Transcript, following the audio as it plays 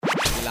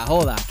la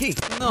joda aquí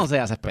no se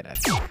hace esperar.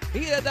 Y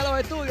desde los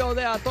estudios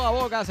de A Toda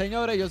Boca,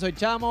 señores, yo soy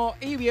Chamo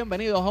y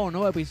bienvenidos a un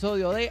nuevo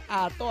episodio de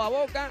A Toda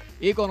Boca.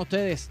 Y con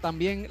ustedes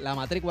también la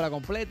matrícula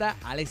completa,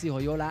 Alexis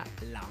Joyola,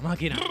 la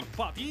máquina.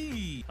 ¡Para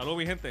ti! Saludos,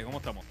 mi gente, ¿cómo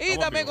estamos? Y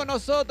también con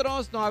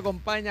nosotros nos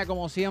acompaña,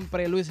 como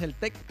siempre, Luis el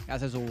Tech, que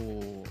hace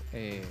su...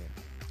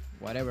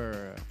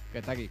 whatever, que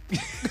está aquí.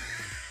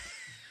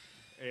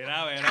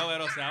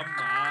 Pero sean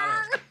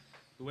malos.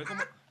 Tú ves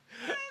cómo...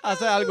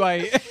 Hace algo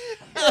ahí.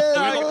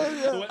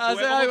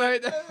 Hace algo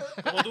ahí.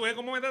 ¿Tú ves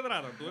cómo me te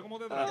tratan? ¿Tú ves cómo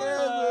te tratan?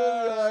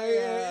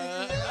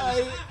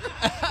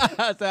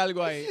 Hace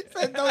algo ahí.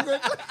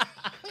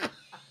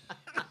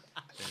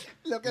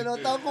 Lo que nos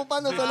está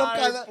ocupando son los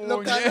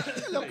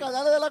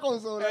canales de la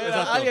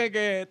consola. Alguien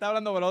que está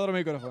hablando por el otro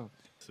micrófono.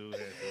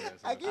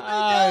 Aquí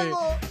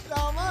tenemos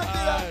la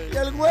máquina y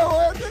el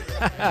huevo ese.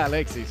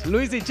 Alexis,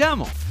 Luis y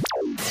Chamo.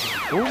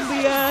 Un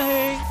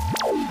viaje,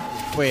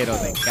 pero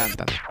te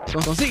encantan.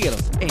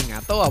 Consíguelos en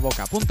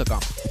atodaboca.com.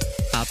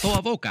 A Toda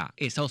Boca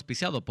es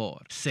auspiciado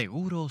por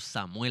Seguro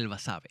Samuel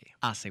Basabe.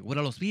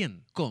 Asegúralos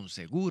bien con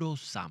Seguro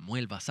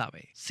Samuel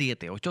Basabe.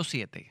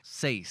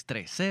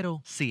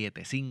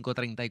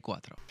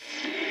 787-630-7534.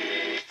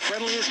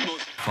 5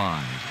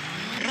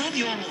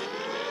 Radio Amor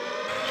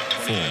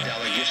 4 3, 2,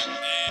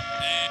 1.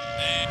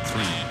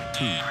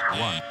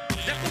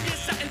 Ya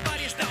comienza el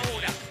party esta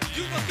hora y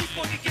unos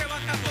tipos ni que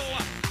van a toa.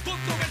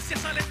 Controversias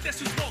salen de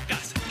sus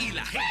bocas y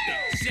la gente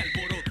se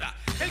alborota.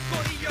 El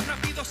corillo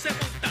rápido se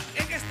monta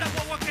en esta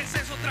guagua que es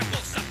otra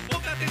cosa.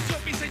 Ponga atención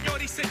mi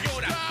señor y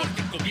señora,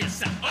 porque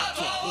comienza A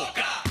Toda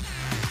Boca.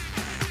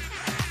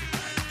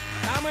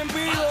 Estamos en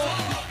vivo.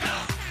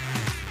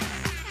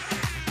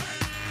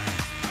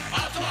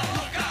 A Toda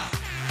Boca.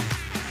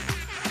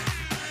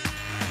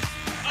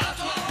 A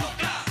Toda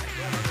Boca.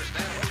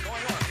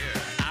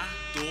 A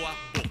Toda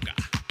Boca.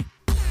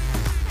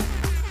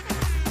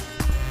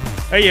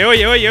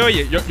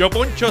 Oye, yo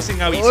poncho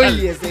sin avisar.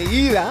 Oye,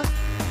 seguida.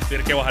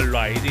 Tienes que bajarlo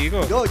ahí,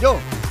 digo. Yo.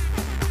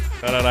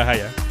 Ahora la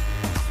allá.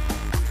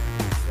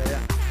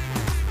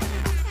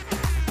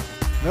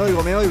 Me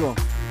oigo.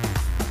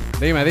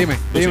 Dime.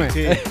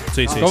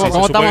 Sí.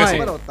 ¿Cómo estamos ahí?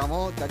 Pero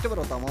estamos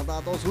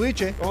a todo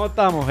switch. ¿Cómo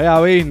estamos? Es a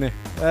business.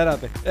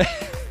 Espérate.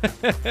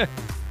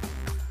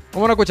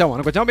 ¿Cómo nos escuchamos?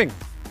 ¿Nos escuchamos bien?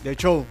 De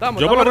show.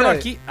 ¿Estamos? Yo por lo menos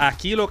ready?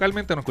 aquí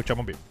localmente nos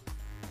escuchamos bien.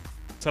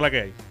 Esa es la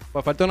que hay.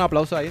 Pues falta un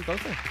aplauso ahí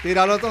entonces.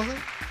 Tíralo entonces.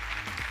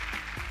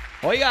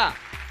 Oiga,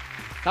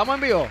 ¿estamos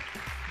en vivo?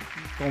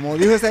 Como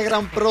dijo ese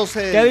gran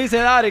prócer. ¿Qué dice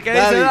Dari?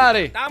 Dice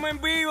Dari? Estamos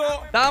en vivo.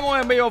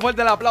 Estamos en vivo.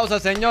 Fuerte el aplauso,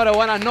 señores.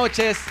 Buenas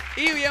noches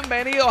y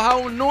bienvenidos a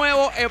un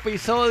nuevo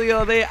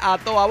episodio de A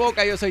Toda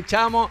Boca. Yo soy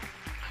Chamo.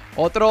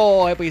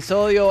 Otro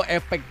episodio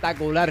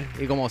espectacular.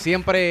 Y como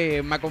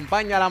siempre me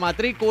acompaña la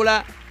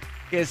matrícula,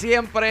 que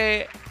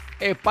siempre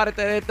es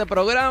parte de este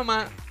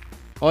programa.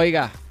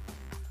 Oiga,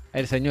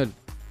 el señor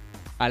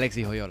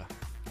Alexis Joyola.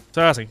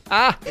 Eso es así.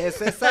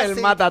 Ese es El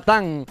así.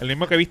 matatán. El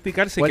mismo que viste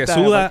Carse que Vuelta,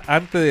 suda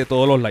antes de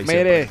todos los likes.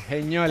 Mire,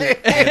 señores.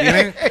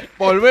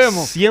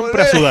 Volvemos.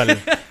 Siempre a sudar.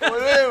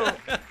 Volvemos.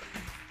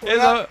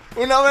 Eso,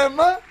 Una vez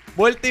más,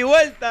 vuelta y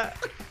vuelta.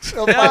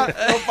 los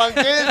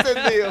panqueques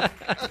encendidos.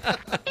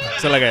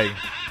 Esa es la que hay.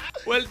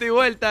 Vuelta y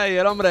vuelta. Y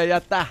el hombre ya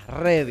está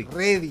ready.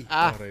 Ready.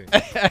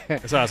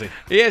 Eso es así.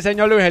 Y el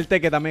señor Luis el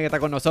Teque también está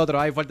con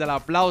nosotros. Ahí, fuerte el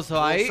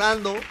aplauso ahí.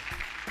 Gozando.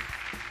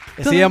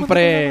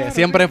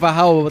 Siempre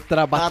fajado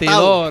tras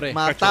bastidores.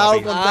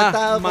 Matado con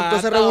Ah, con todo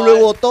ese matado, revuelo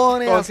de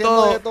botones, con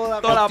haciendo de toda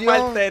la la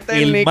cuestión. parte El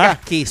técnica. más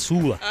que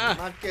suda.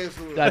 Más que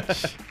eso.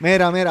 Chach.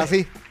 Mira,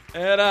 así.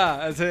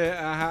 Era ese,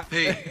 ajá.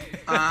 Sí.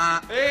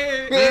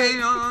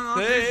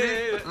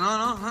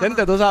 No.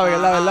 Chente, tú sabes que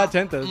es la verdad,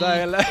 Chente. Tú sabes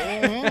que es la...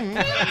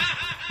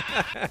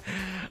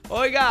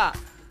 Oiga,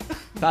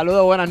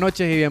 saludos, buenas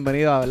noches y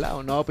bienvenidos a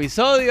un nuevo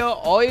episodio.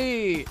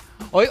 Hoy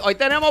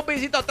tenemos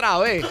visita otra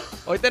vez.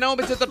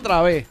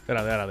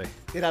 Espérate.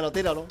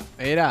 Tíralo.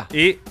 Mira,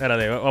 Y,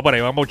 espérate, vamos por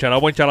ahí, vamos a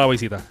echar la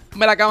visita.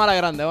 dame la cámara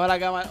grande, dame la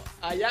cámara.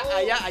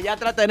 Allá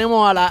atrás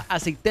tenemos a la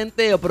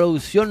asistente de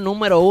producción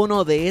número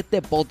 1 de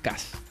este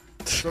podcast.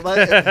 Eso es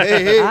para,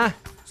 Ah.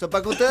 eso es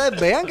para que ustedes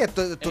vean que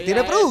esto Ella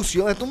tiene es-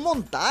 producción, esto es un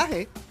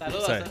montaje.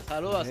 Saluda.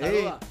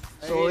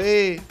 Eso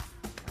es.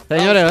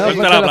 Señores, Fuerte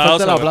fuerte el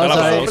aplauso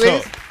aplauso. ahí.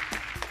 Please.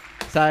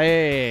 Esa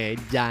es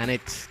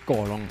Janet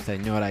Colón,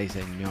 señoras y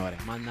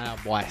señores. Más nada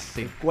voy a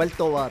decir.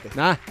 Cuarto bate.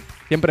 Nada,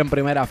 siempre en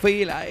primera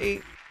fila ahí,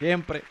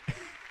 siempre.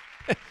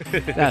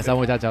 Esa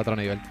muchacha a otro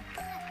nivel.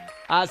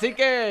 Así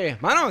que,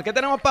 mano, ¿qué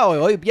tenemos para hoy?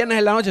 Hoy viernes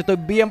en la noche, estoy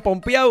bien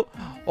pompeado.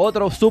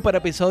 Otro super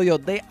episodio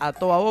de A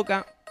Toda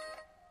Boca.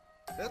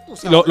 Tú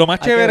sabes. Lo más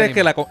Hay que chévere ver, es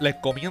que la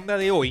encomienda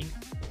de hoy ¿Qué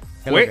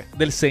es lo fue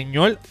del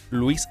señor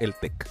Luis el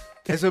Tec.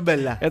 Eso es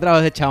verdad. He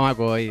trabajado de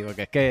chamaco hoy,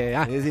 porque es que...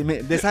 Es decir,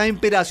 de esas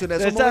inspiraciones,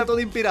 de esos momentos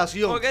de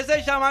inspiración. Porque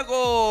ese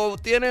chamaco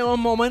tiene unos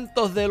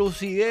momentos de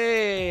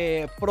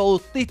lucidez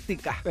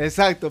productística.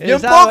 Exacto. Bien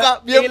Esa-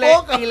 poca. Pero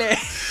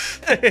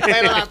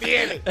la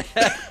tiene.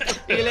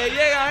 Y le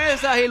llegan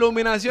esas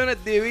iluminaciones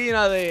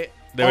divinas de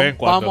De vez en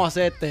cuando. vamos a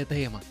hacer este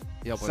tema.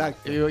 Yo, pues,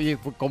 Exacto. y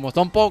como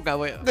son pocas,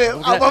 güey.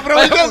 vamos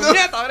aprovechando.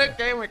 A ver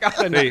qué me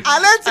cago en Sí.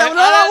 Alexia, abre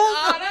la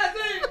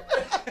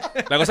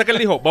boca. La cosa es que él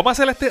dijo, vamos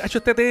a hacer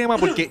este tema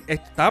porque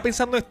estaba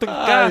pensando esto en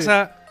Ay.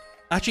 casa.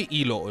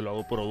 Y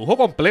lo produjo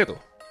completo.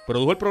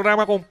 Produjo el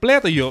programa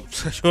completo y yo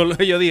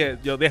dije,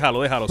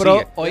 déjalo,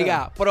 sigue.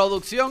 Oiga,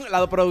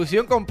 la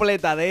producción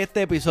completa de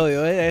este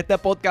episodio, de este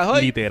podcast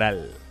hoy,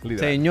 Literal.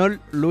 señor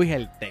Luis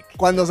el Tec.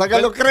 Cuando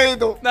sacan los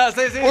créditos. No, sí.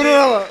 Uno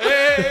nada más.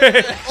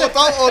 O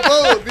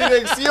todo.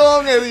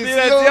 Dirección,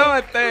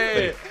 edición,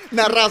 Dirección,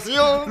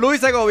 narración.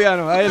 Luis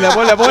Segoviano. Ahí le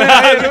pone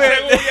ahí, Luis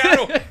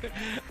Segoviano.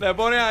 le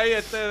pone ahí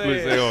de...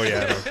 Luis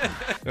Segoviano.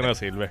 No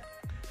sirve.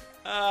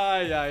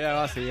 Ay,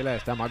 vacila,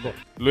 está maco.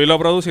 Luis lo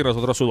produce y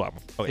nosotros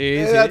sudamos. Ok. Sí,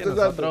 Exacto,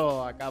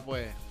 nosotros acá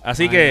pues...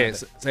 Así que,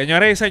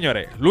 señores y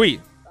señores, Luis,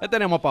 ¿Qué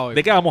tenemos para hoy?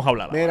 ¿de qué vamos a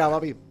hablar? Mira,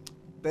 papi.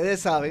 Ustedes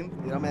saben,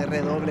 tírame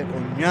redoble,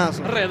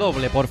 coñazo.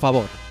 Redoble, por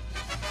favor.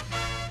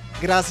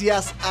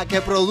 Gracias a que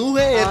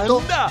produje esto.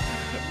 ¡Anda!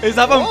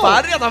 Esa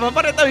fanfarria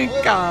está bien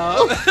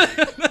cabrón.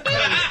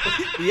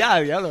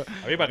 Diablo.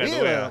 A mí para que tú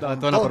Mira. veas. Esto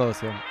es una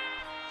producción.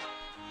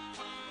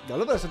 Ya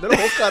lo presenté los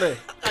Óscares.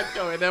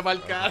 Vete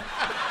pa'l cara.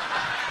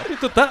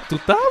 ¿Tú estás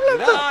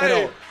hablando?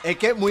 Pero es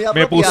que es muy Me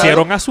apropiado.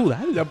 pusieron a sudar.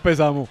 Ya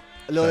empezamos.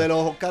 Lo de los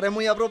Óscares es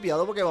muy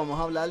apropiado porque vamos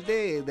a hablar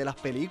de las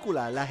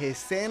películas, las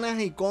escenas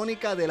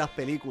icónicas de las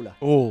películas.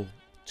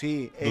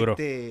 Sí, Duro.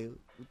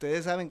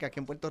 ustedes saben que aquí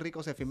en Puerto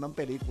Rico se filman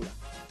películas.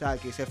 O sea,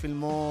 aquí se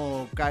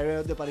filmó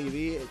Pirates of the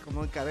Caribbean,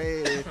 ¿cómo es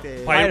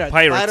Pirates.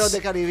 Pirates of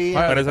the Caribbean.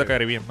 Parece de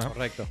Caribbean, ¿no?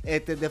 Correcto.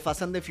 The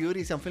Fast and the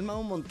Furious, se han filmado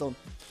un montón.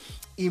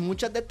 Y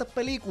muchas de estas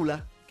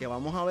películas que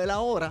vamos a ver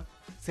ahora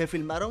se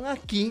filmaron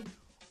aquí,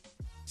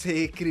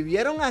 se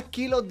escribieron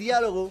aquí los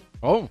diálogos,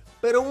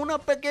 pero uno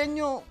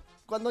pequeño,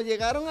 cuando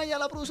llegaron allá a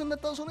la producción de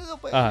Estados Unidos,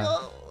 pues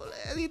ellos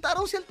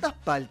editaron ciertas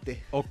partes.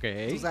 Ok.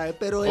 Tú sabes,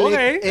 pero Ok.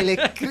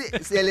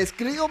 el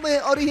script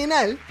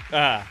original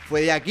Ah.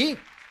 fue de aquí.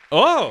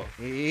 ¡Oh!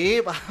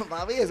 Y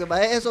papi,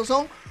 esos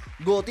son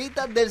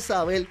gotitas del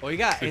saber.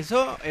 Oiga,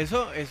 eso,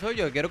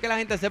 yo quiero que la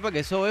gente sepa que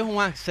eso es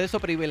un acceso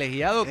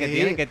privilegiado que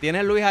Sí.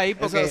 tiene Luis ahí Eso,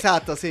 porque,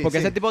 exacto, sí. porque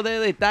sí. ese tipo de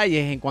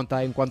detalles en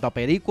cuanto a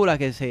películas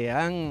que se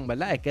han,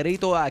 ¿verdad?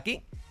 Escrito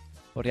aquí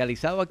o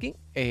realizado aquí.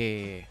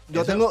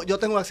 Yo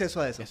tengo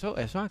acceso a eso. Eso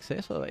es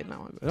acceso.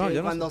 No, Que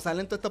yo no cuando sé.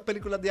 salen todas estas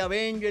películas de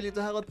Avengers y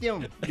toda esa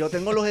cuestión, yo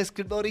tengo los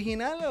scripts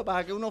originales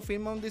para que uno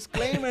firme un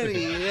disclaimer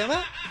y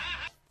demás.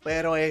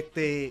 Pero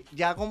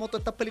ya como todas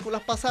estas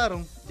películas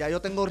pasaron, ya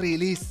yo tengo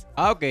release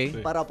Ah, ok.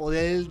 para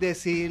poder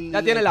decir.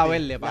 Ya tiene la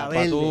verde pa'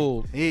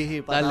 tú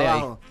Sí, para darle ahí.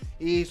 abajo.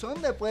 Y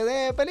son después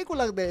de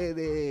películas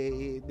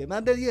de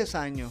más de 10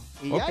 años.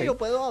 Y Ok. ya yo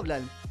puedo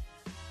hablar. Me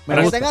Para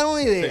que gusta. tengan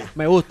una idea.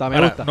 Me gusta.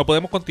 Ahora, no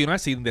podemos continuar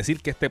sin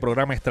decir que este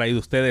programa es traído a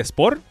ustedes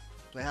por...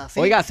 Pues así.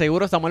 Oiga,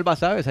 seguro Samuel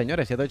Basabe,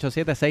 señores,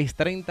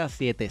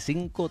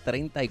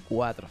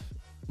 787-630-7534. Más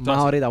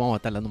Entonces, ahorita vamos a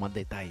estar dando más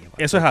detalles.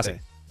 para Eso es así.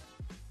 ustedes.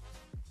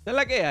 Esa es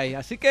la que hay.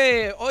 Así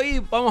que hoy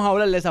vamos a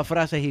hablar de esas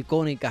frases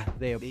icónicas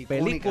de Icónicas.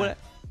 películas.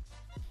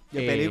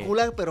 de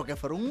películas, pero que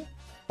fueron un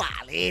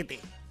palete.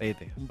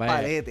 Un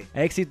palete.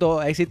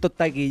 Éxitos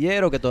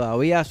taquilleros que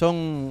todavía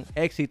son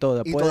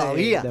éxitos después,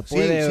 todavía,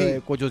 después sí, de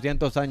sí.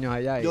 800 años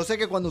allá. Yo sé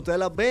que cuando ustedes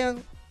las vean,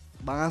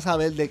 van a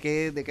saber de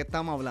qué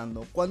estamos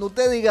hablando. Cuando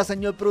usted diga,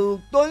 señor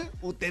productor,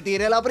 usted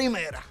tire la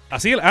primera.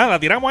 Así, la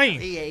tiramos ahí.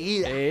 Y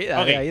seguida. Sí, Ok,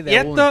 dale ahí de y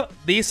esto una.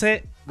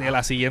 dice de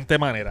la siguiente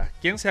manera.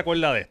 ¿Quién se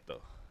acuerda de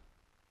esto?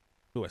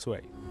 Sube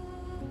ahí.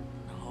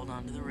 Now hold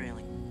on to the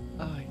railing.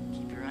 Ay,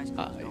 Keep your eyes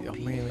closed. ay, Don't Dios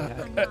peek. mío.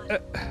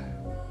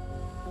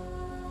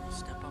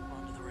 Step up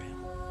onto the rail.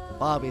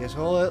 Papi,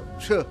 eso es...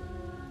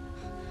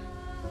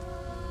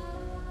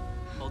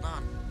 Hold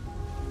on.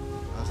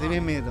 Así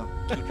mismito.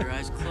 Keep your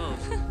eyes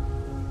closed. Do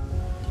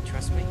you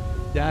trust me?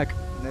 Jack.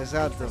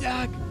 Exacto.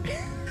 Jack.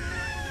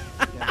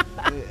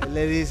 Él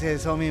le dice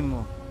eso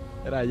mismo.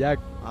 Era Jack.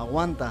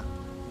 Aguanta.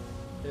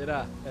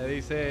 Le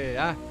dice,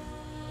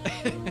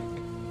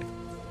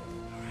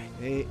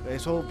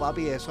 Eso,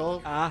 papi,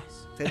 eso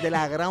es de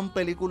la gran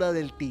película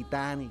del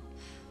Titanic.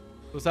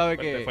 tú sabes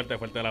que...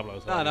 Fuerte el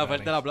aplauso.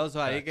 fuerte el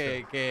aplauso ahí,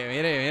 que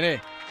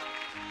mire.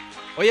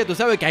 Oye, tú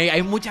sabes que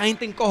hay mucha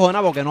gente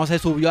encojona porque no se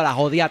subió a la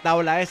jodida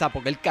tabla esa,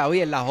 porque él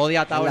cabía en la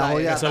jodida tabla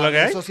jodida esa. ¿Eso es lo que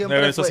hay? Eso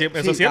siempre Eso fue-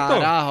 siempre- sí, eso es cierto.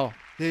 Carajo.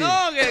 Sí. No,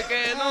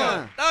 que no.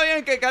 Ah. Está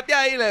bien que Katia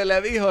ahí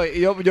le dijo. Y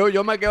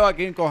yo me quedo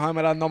aquí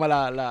encojame dándome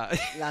las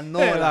Las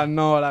novelas. las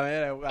novelas,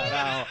 mire,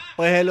 carajo.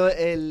 Pues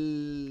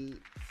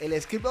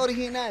el script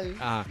original,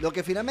 Ajá. lo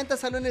que finalmente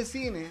salió en el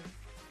cine,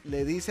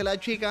 le dice la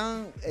chica,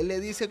 él le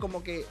dice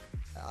como que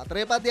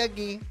atrépate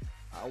aquí,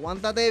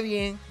 aguántate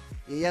bien,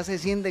 y ella se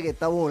siente que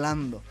está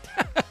volando.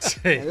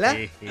 ¿Verdad?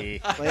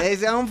 Pues ella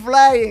dice, I'm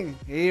flying.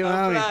 Y,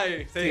 mami,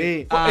 flying, sí.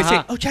 sí.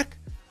 Ajá. Oh, Jack,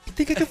 I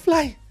think I can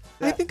fly.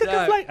 I think I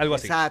can fly. Algo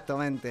así.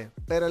 Exactamente.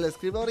 Pero el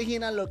script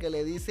original lo que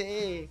le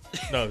dice es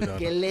No.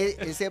 que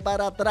él se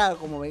para atrás,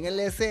 como ven en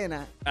la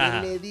escena, Ajá.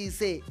 él le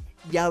dice,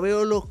 ya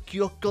veo los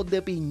kioscos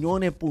de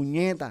piñones,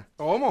 puñeta.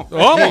 ¿Cómo?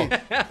 ¿Cómo?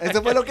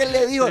 Eso fue lo que él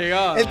le dijo.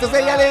 Chico, Entonces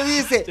ella le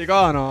dice,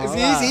 Chico, no.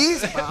 sí,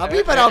 papi,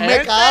 pero hazme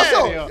 ¿En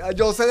caso. serio?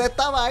 Yo sé de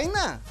esta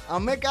vaina.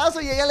 Hazme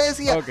caso. Y ella le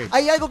decía, Ok.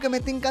 hay algo que me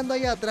está hincando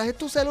allá atrás. Es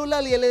tu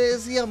celular. Y él le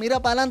decía, mira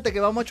para adelante que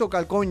vamos a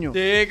chocar, coño.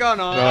 Chico,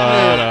 no.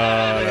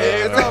 No.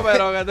 Eso,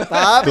 pero que tú...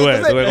 Papi, Tú ves,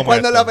 entonces, tú ves cómo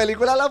cuando es la esto.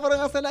 película la fueron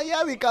a hacer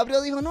allá,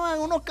 DiCaprio dijo, no,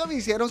 en unos cambios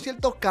hicieron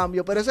ciertos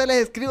cambios, pero ese es el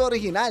escrito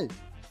original.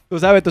 Tú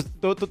sabes,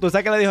 tú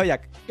sabes qué le dijo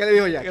Jack. ¿Qué le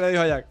dijo Jack? ¿Qué le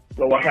dijo Jack?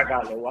 Lo voy a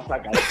sacar.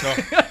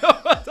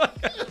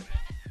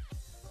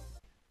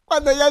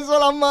 Cuando ella alzó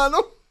las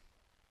manos.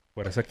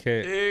 Por eso es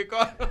que... Chico.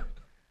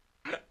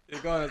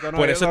 Chico, eso no,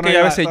 Por eso es que no a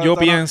iba, veces eso yo no-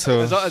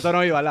 pienso... Eso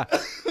no iba, ¿verdad?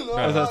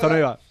 Eso no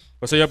iba.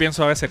 Por eso yo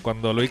pienso a veces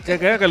cuando Luis que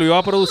lo iba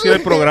a producir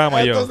el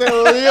programa yo. Esto se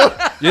jodió.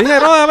 Yo dije,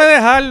 no, déjame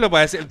dejarlo.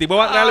 Para decir, el tipo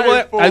va a traer algo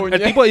de. Ay,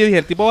 Yo dije,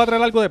 el tipo va a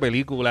traer algo de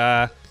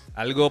película,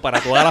 algo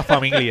para toda la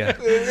familia.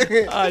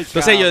 Ay,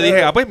 Entonces yo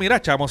dije, pues mira,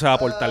 Chamo se va a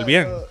portar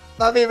bien.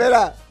 Papi,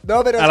 mira.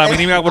 No, pero A la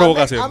mínima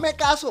provocación. Hazme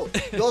caso.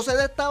 Yo sé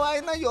de esta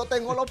vaina, yo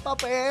tengo los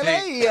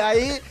papeles. Y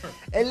ahí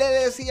él le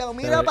decía,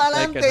 mira Sí, para es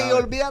que adelante y sabe.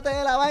 olvídate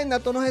de la vaina.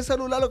 Esto no es el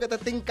celular lo que te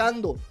está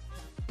hincando.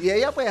 Y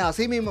ella, pues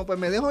así mismo, pues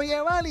me dejo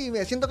llevar y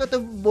me siento que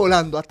estoy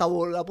volando. Hasta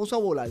la puso a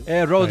volar. Rose,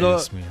 Ay, lo,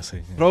 Dios mío,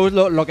 sí. Rose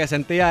lo que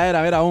sentía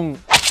era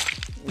un...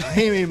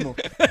 Ahí mismo.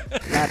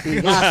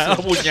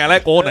 Latigazo. Puñala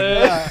de Conan.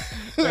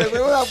 Me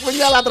pegó una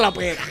puña a la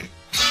trapera.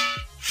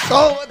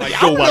 Todo, Ay,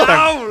 Joe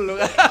Batán.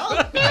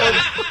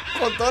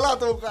 con toda la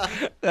tuca.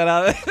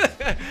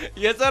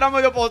 Y eso era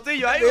medio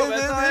pocillo ahí, Sí, porque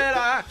sí, eso sí.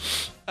 era...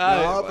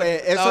 No,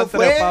 pues, eso estaban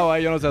fue- trepados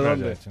ahí, yo no sé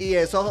dónde. Y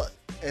eso,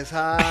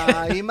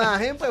 esa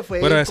imagen, pues fue.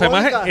 Pero esa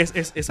icónica.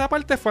 imagen, esa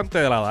parte fue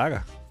antes de la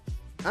daga.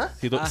 ¿Ah?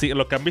 Si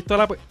los que han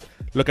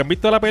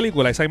visto la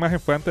película, esa imagen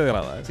fue antes de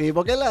la daga. Sí,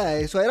 porque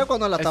eso era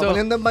cuando la estaba Eso-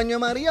 poniendo en baño de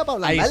María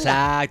para Ay,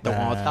 ablandarla. exacto,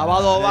 cuando estaba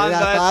adobando. La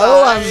estaba esa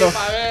adobando. ahí,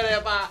 pa'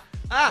 ver,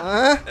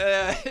 Ah,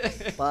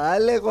 eh, para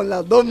darle con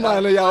las dos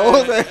manos y a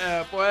vos. pues,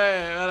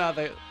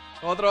 espérate.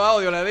 Otro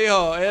audio le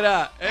dijo,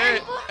 era,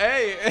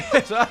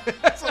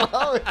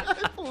 Suave.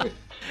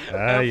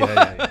 Ay, ay,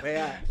 ay.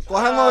 Vea,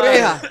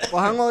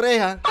 cojan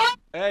orejas.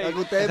 Para que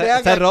ustedes vean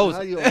ese es Rose.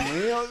 Ay, Dios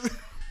mío.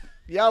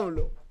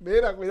 Diablo.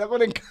 Mira, cuidado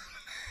con el.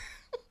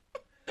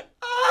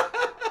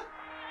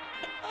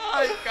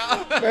 Ay,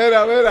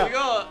 cabrón. Mira.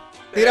 Digo,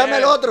 Tírame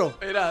el otro.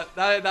 Mira,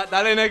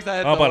 dale next a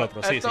esto. Vamos para el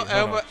otro, sí, Esto sí, es-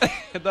 no, no.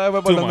 Esto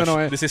fue por Too donde no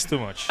much. es. This is too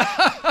much.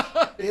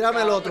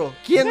 Tírame el otro.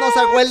 ¿Quién no se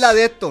acuerda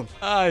de esto?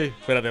 Ay.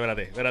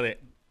 Espérate.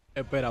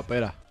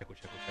 Espera.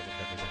 Escucha.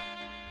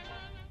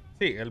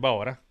 Sí, él va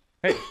ahora.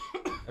 Hey,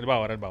 él va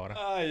ahora.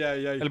 Ay.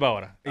 Él va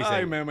ahora. Dice,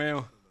 Ay, me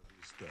meo.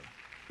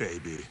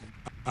 Baby.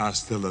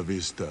 Hasta la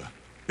vista,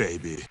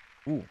 baby.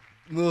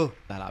 No,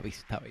 Da la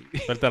vista, baby.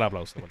 suelta el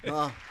aplauso.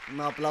 no,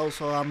 un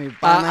aplauso a mi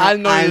pana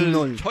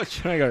Arnold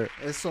Schwarzenegger.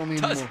 Eso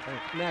mismo.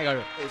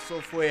 Schwarzenegger.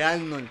 Eso fue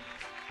Arnold.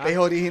 Pues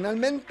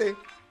originalmente,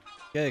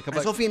 ¿Qué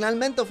eso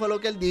finalmente fue lo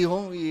que él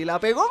dijo y la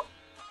pegó.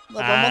 No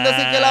podemos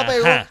decir que la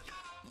pegó. Ajá.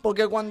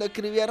 Porque cuando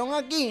escribieron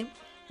aquí,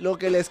 lo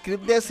que el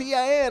script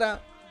decía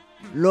era,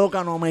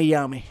 loca, no me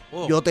llames,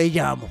 Oh. yo te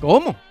llamo.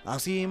 ¿Cómo?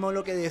 Así mismo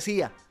lo que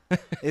decía.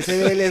 Ese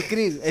del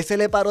script, ese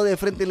le paró de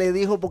frente y le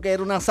dijo porque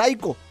era una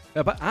psycho.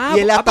 Ah,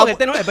 Y él hasta- porque él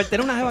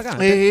tiene una jeva acá.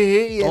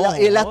 Y él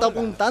la está joda.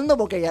 apuntando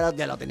porque ya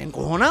la tenía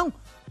encojonado.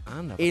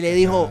 Anda, Y le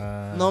dijo,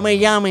 no me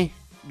llames,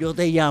 yo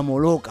te llamo,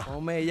 loca.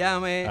 no me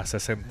llame. Hace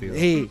sentido.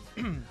 Sí.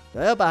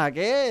 Entonces, ¿para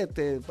qué?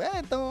 Pues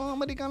estos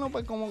americanos,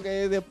 pues como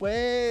que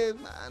después,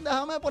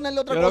 déjame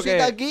ponerle otra Yo creo cosita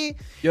que- aquí.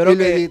 yo creo y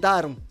lo que-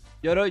 editaron.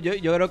 Yo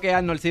creo que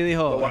Arnold sí Lo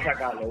dijo. voy a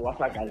sacar.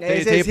 Sí,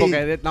 Ese sí,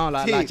 porque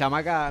no, Sí. la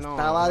chamaca no.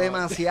 Estaba no.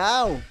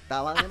 demasiado.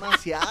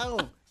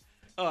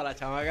 No, la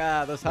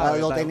chamaca, tú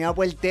sabes. Lo ¿sabes? tenía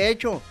por el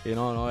techo. Y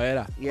no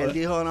era. Y él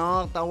dijo,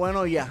 no, está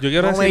bueno ya. Yo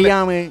quiero no me decirle-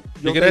 llames.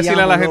 Yo quiero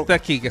decirle a la gente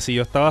aquí que si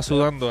yo estaba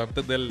sudando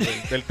antes del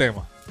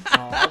tema,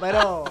 No,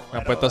 pero... me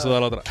han puesto a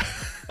sudar otra.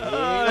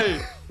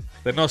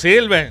 Ustedes no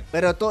sirven.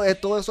 Pero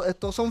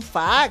esto son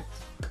facts.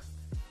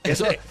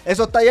 Eso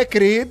está ahí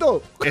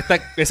escrito.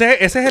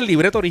 Ese es el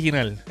libreto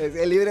original. Es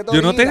el libreto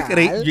Yo no te original.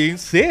 creí. Yo en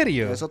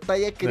serio. Eso está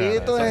ahí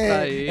escrito eso está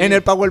ahí. en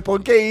el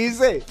PowerPoint que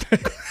hice.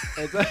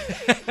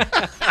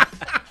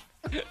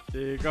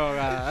 Chico,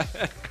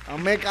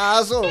 Hazme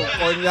caso,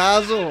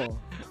 coñazo.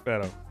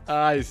 Pero,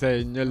 ay,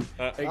 señor.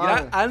 El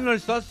gran Arnold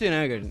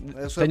Schwarzenegger.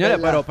 Eso es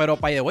Señores, verdad. pero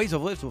by the way, eso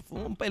fue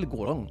un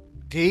peliculón.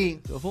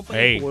 Sí. Eso fue un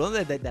Ey. peliculón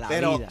de la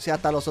Pero vida. si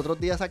hasta los otros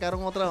días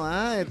sacaron otra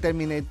más, el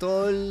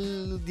Terminator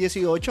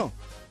 18.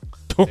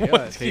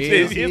 Sí,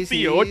 de sí,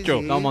 18.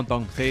 sí. No, un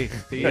montón, sí,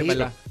 Sí, es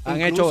verdad. Han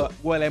incluso- hecho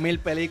huele mil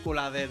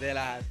películas del De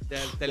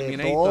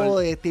Terminator.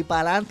 todo, y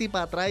para adelante y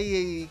para atrás,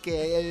 y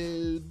que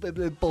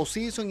el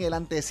post-season y el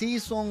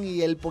ante-season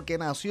y el porque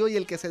nació y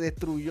el que se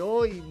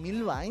destruyó y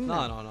mil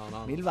vainas.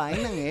 No. Mil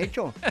vainas han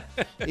hecho.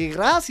 Y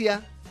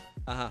gracias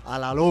Ajá. a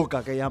la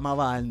loca que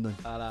llamaba Arnold.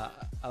 A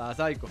la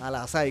Psycho. A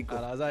la Psycho.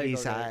 A la Psycho,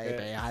 Y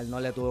que-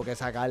 Arnold le tuvo que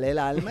sacarle el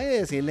alma y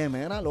decirle,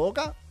 mira,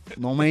 loca,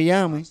 no me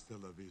llames, Hasta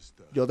la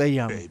vista, yo te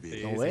llamo.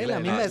 baby. ¿No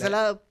ves?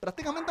 Esa es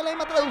prácticamente la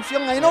misma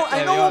traducción. Ahí no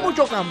hubo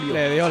mucho cambio.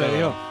 Le dio.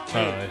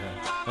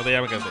 No te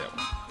llames que te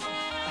llamo.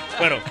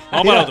 Bueno,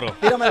 vamos para el otro.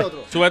 Tírame el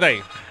otro. Súbete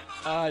ahí.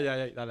 Ay,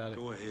 dale.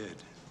 Go ahead.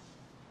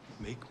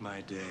 Make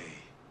my day.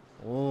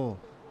 Oh,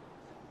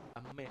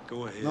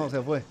 Go ahead. no,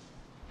 se fue.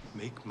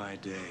 Make my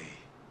day.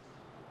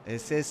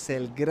 Ese es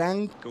el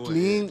gran Go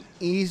Clint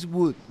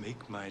Eastwood. Make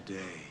my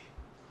day.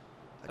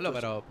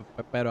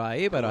 Pero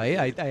ahí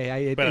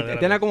Espérate.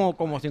 tiene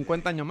como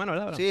 50 años menos,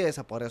 ¿verdad? Sí,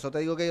 por eso te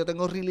digo que yo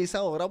tengo release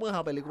ahora, pues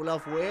la película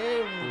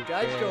fue,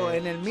 muchacho,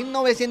 en el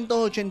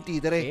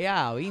 1983. ¡Qué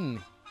avin!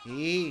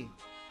 Sí,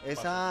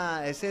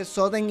 ese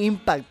Sudden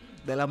Impact,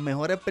 de las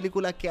mejores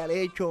películas que han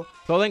hecho.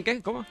 ¿Sudden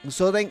qué? ¿Cómo?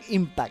 Sudden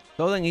Impact.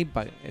 Sudden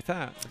Impact.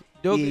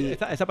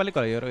 Esa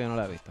película yo creo que no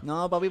la he visto.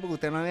 No, papi, porque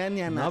usted no había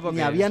porque-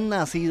 ni habían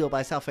nacido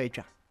para esa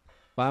fecha.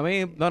 Para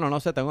mí, no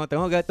sé, tengo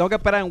que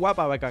esperar en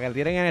Guapa para que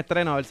tiren en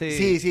estreno a ver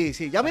si...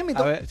 Sí, ya me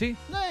invitó. A ver, sí.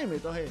 Ya me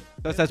invitó, sí.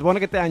 Entonces se supone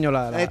que este año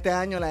Este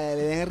año le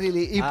den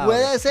release. Y Ah,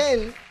 puede bien. ser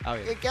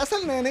bien. que hace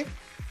el nene.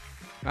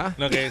 Ah,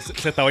 No, que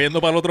se estaba yendo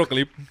para el otro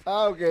clip.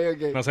 Ok.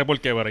 No sé por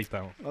qué, pero ahí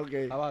estamos. Ok.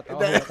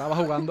 estaba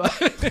jugando.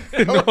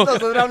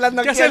 Nosotros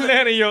hablando ¿Qué aquí. hace el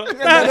nene y yo?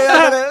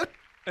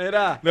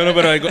 Era. No,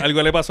 pero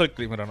algo le pasó al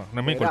clip, pero no es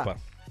mi Mira. culpa.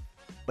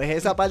 Pues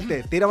esa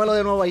parte, tíramelo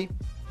de nuevo ahí.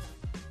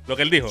 Lo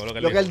que él dijo, Lo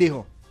que él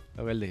dijo.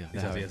 Lo que él dijo.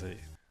 Dice así, así.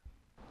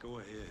 Go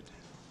ahead.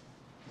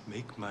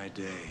 Make my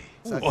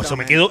day.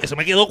 Eso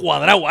me quedó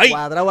cuadrado ahí.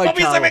 Cuadrado al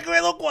Papi, chavo. se me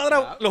quedó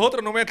cuadrado. Los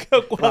otros no me han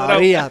quedado cuadrados.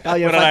 Todavía, está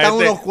bien, Pero faltan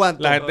unos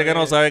cuantos. La gente que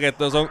no sabe que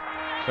estos son...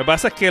 Lo que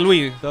pasa es que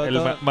Luis, el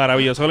Todo.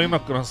 maravilloso Luis,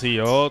 nos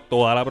consiguió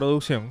toda la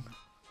producción.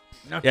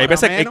 No es Y hay para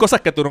veces que hay menos.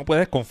 cosas que tú no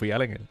puedes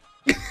confiar en él.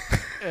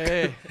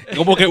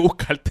 Como que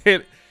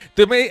buscarte...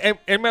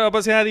 Él me lo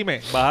decía,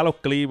 dime, baja los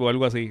clips o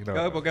algo así. No,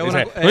 Claro, porque Dice,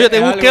 una- no, yo te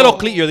es busqué algo- los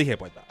clips. Yo dije,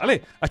 pues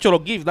dale, ha hecho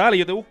los GIFs, dale,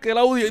 yo te busqué el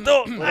audio y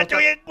todo. Ha hecho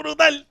bien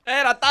brutal.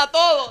 Está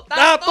todo.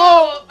 Está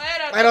todo.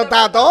 Pero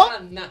está todo.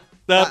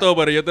 Está todo,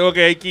 pero yo tengo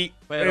que aquí,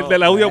 Pero, el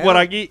del audio bueno. por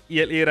aquí y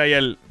él ir ahí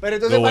el Pero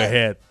entonces, go pa-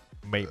 ahead,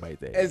 make my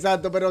day.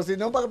 Exacto, pero si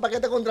no, ¿para qué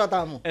te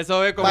contratamos?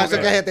 Eso es como Para eso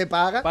que se te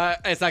paga.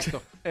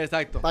 Exacto.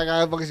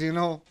 Porque si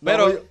no,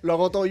 Pero- lo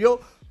hago todo yo.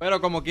 Pero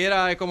como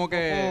quiera, es como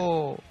que...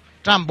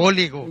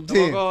 Trambólico. Sí,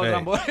 Un poco Sí.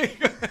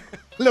 trambólico.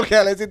 lo que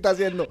Alexis está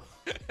haciendo.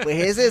 Pues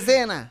esa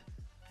escena,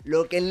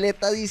 lo que él le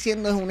está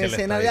diciendo es una ¿Qué le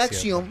escena está de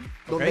diciendo? acción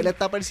donde Ok. él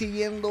está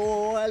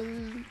persiguiendo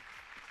al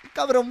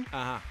cabrón.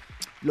 Ajá.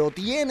 Lo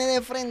tiene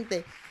de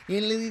frente y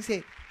él le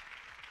dice,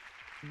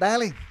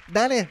 dale,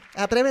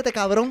 atrévete,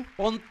 cabrón.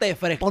 Ponte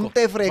fresco.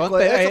 Ponte fresco.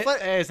 Ponte- Eso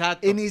fue-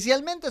 exacto.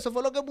 Inicialmente eso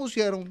fue lo que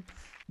pusieron.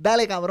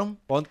 Dale, cabrón.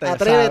 Ponte,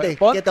 Atrévete,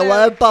 ¿sabes? que te voy a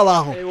dar para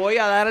abajo. Te voy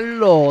a dar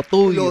lo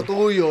tuyo. Lo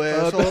tuyo,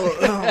 eso.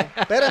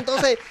 Pero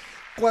entonces,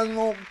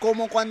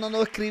 cuando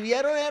nos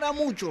escribieron era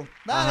mucho.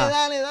 Ajá.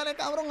 Dale,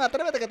 cabrón,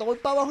 atrévete, que te voy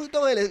para abajo y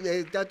todo.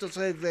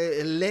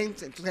 El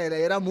lens, entonces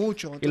era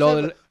mucho. Y lo,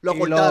 Entonces, lo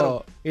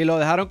cortaron. y lo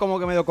dejaron como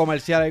que medio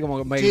comercial ahí, como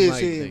que make Sí, my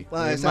sí, day. ah,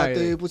 Make exacto.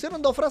 my Y day.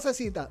 pusieron dos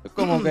frasecitas.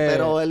 Como que-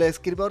 Pero el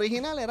script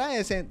original era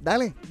ese.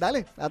 Dale,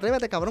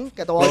 atrévete, cabrón,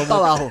 que te voy a dar para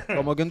abajo.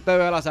 Como que un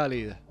TV a la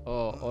salida.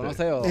 O no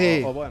sé,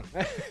 Sí. o bueno.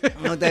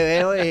 No te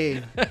veo.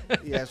 Y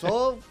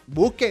eso,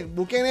 busquen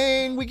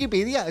en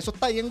Wikipedia. Eso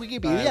está ahí en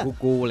Wikipedia.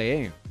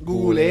 Googleen.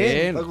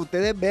 Googleen, para que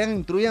ustedes vean,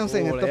 instruyanse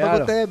en esto, para que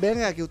Googlealo. ustedes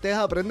vean, aquí ustedes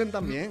aprenden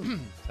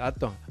también.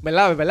 Exacto.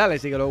 ¿Verdad,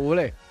 Leslie, que lo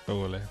googleé? Lo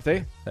googleé.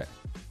 ¿Sí? Sí.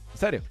 ¿En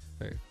serio?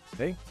 Sí.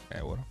 ¿Sí?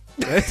 Bueno.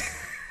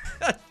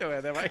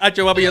 Vete,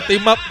 Hacho, papi,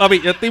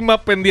 yo estoy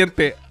más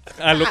pendiente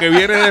a lo que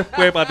viene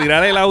después para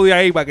tirar el audio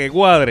ahí para que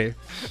cuadre.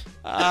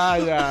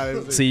 ya.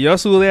 Si yo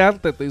sudé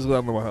antes, estoy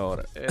sudando más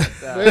ahora.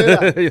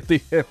 Mira, Yo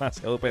estoy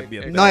demasiado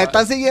pendiente. nos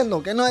están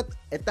siguiendo. Que no,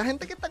 esta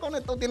gente que está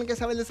conectada tiene que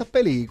saber de esas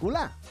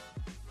películas.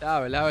 Ya,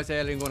 ¿verdad? A ver si hay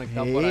alguien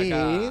conectado por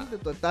acá.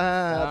 Tú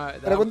estás... Ya.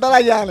 Pregúntale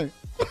a Yane.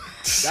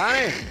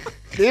 Dale,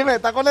 Dime,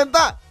 ¿está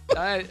conectada?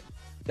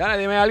 dale,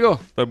 dime algo.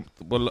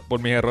 Por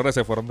mis errores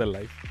se fueron del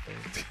live.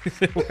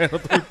 Se fueron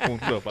todo el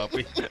mundo,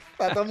 papi.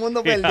 Está todo el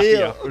mundo Qué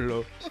perdido.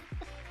 diablo.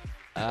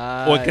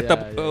 O es que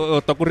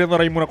está ocurriendo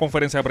ahora mismo una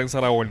conferencia de prensa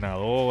de la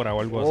gobernadora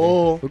o algo así.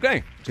 Oh, ¿Tú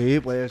crees? sí,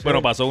 puede ser.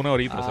 Bueno, pasó una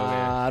horita. eso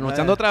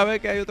Anunciando otra vez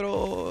que hay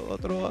otro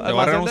 ¿Te va a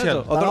almacén de renunciar?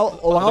 eso. Van a- Otro-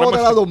 o van a otro botar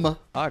más. las dos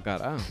más.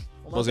 carajo.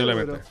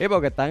 Posiblemente. Sí,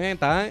 porque están en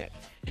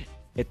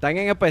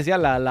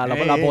especial,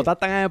 las botas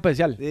están en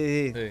especial.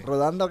 Sí, Sí.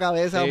 rodando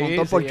cabeza, Sí,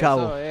 montón por sí,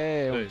 chavo. eso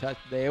es, Sí. muchacho,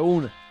 de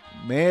una.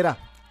 Mira,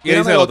 ¿Qué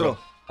dice tírame el el otro?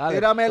 otro. Dale,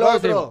 Tírame el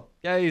próximo. otro.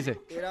 ¿Qué dice?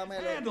 Tírame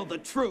el otro. Handle the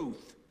truth.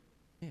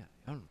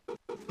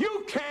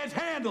 You can't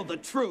handle the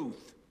truth.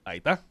 Ahí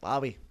está.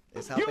 Papi,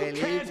 esa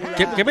película.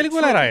 ¿Qué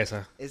película era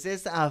esa? Ese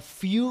es A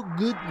Few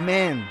Good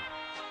Men.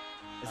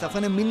 Esa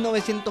fue en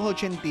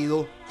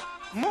 1982.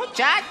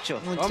 Muchacho.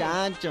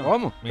 Muchacho.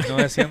 ¿Cómo?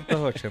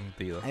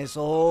 1982.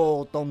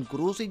 Eso, Tom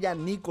Cruise y Jack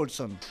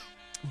Nicholson.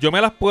 Yo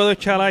me las puedo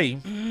echar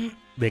ahí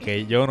de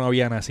que yo no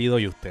había nacido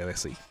y ustedes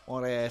sí.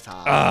 Por esa.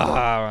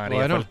 Ah, María,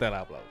 Bueno. fuerte el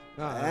aplauso.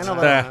 Bueno,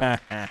 pero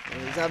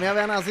a mí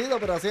había nacido,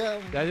 pero hacía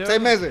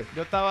 6 meses.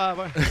 Yo estaba,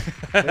 bueno.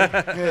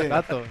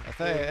 Exacto.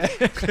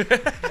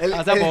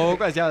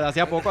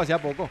 Hacía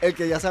poco. El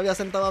que ya se había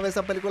sentado a ver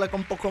esa película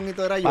con popcorn y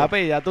todo era yo.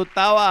 Papi, ya tú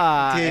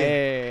estabas... Sí.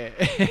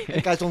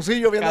 El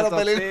calzoncillo viendo la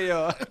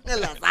película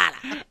en la sala.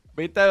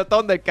 Viste el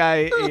Thundercat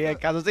y el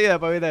calzoncillo,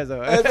 después viste eso.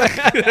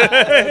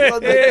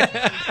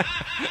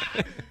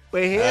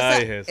 Pues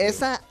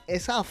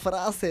esa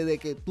frase de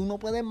que tú no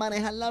puedes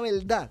manejar la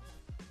verdad.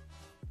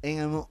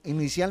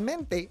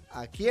 Inicialmente,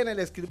 aquí en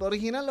el script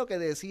original lo que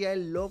decía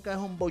el loca es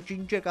un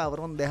bochinche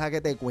cabrón, deja que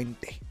te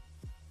cuente.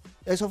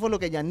 Eso fue lo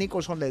que Jack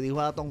Nicholson le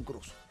dijo a Tom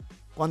Cruise.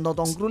 Cuando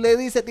Tom Cruise le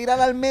dice,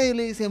 tírala al medio y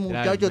le dice,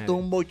 muchacho, tú es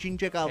un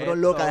bochinche cabrón,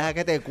 loca, deja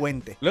que te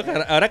cuente.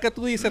 Loca, ahora que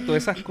tú dices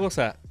todas esas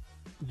cosas,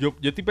 yo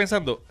estoy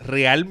pensando,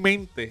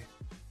 realmente,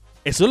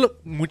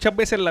 muchas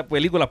veces las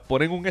películas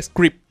ponen un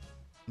script.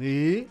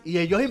 Sí, y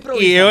ellos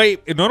improvisan.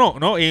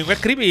 Y un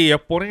script y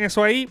ellos ponen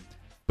eso ahí.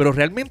 Pero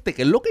realmente,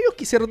 ¿qué es lo que ellos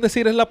quisieron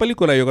decir en la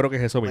película? Yo creo que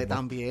es eso mismo.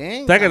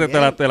 También. ¿Sabes que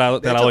te la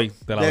doy?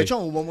 De hecho,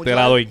 hubo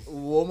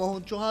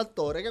muchos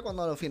actores que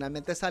cuando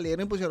finalmente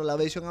salieron y pusieron la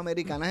versión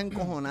americana se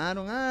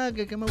encojonaron.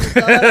 Que me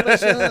gustaba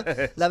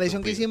la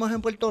versión que hicimos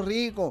en Puerto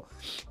Rico.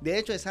 De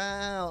hecho,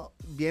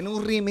 viene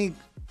un remake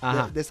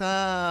de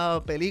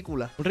esa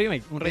película. Un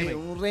remake.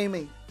 Un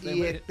remake.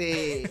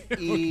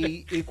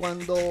 Y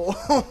cuando...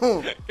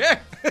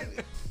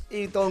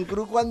 Y Tom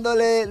Cruise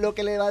lo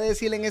que le va a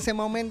decir en ese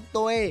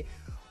momento es,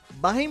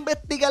 vas a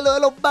investigar lo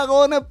de los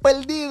vagones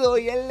perdidos.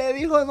 Y él le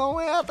dijo, no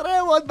me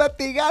atrevo a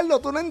investigarlo,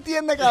 tú no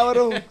entiendes,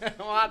 cabrón.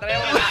 No me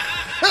atrevo.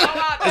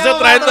 Eso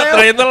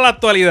trayéndolo a la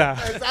actualidad.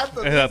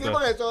 Exacto. Sí,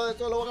 porque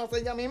eso lo van a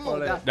hacer ya mismo.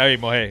 Ya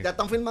mismo, Ya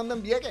están filmando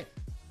en Vieques.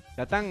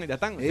 Ya están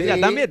Sí, ya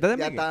están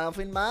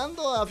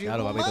filmando a Film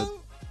Man.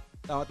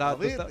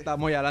 Está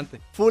muy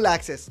adelante. Full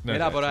access.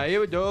 Mira, por ahí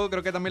yo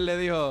creo que también le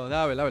dijo,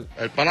 a ver.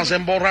 El pana se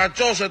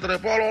emborrachó, se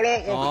trepó a lo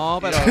loco. No,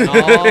 pero no.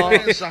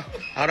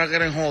 Ahora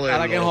quieren joderlo.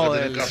 Ahora quieren Lo que joderlo.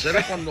 tienen que hacer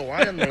es cuando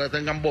vayan, no le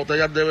tengan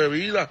botellas de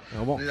bebida,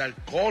 ni de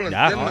alcohol,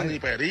 Ya, ¿entiendes? no. Ni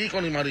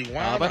perico, ni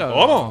marihuana.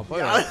 ¿Cómo?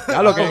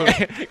 Ya lo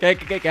que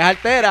es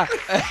altera.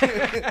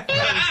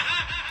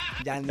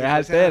 Ya Es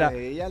altera.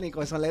 Ella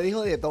Nicholson le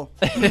dijo de todo.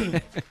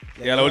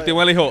 Y a la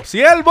última le dijo,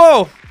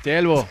 ¡Siervo!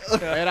 Siervo.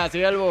 Era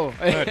siervo.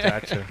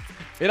 Muchacho.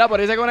 Mira, por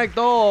ahí se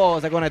conectó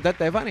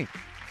Stephanie.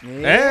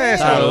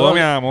 Saludos,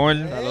 mi amor.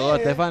 Saludos a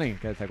Stephanie,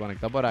 que se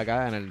conectó por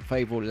acá en el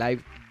Facebook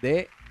Live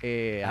de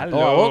A Hello.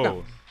 Toda Boca.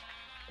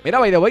 Mira,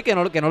 by the way, que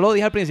no lo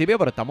dije al principio,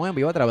 pero estamos en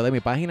vivo a través de mi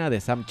página de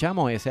Sam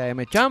Chamo,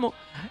 SAM Chamo,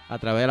 a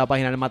través de la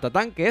página del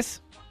Matatán, que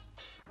es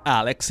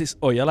Alexis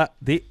Oyala,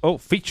 The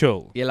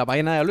Official. y en la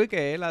página de Luis,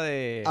 que es la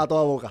de A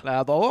toda boca. La de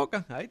A Toda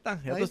Boca. Ahí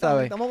está, ya Ahí tú está,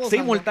 sabes. estamos gozando.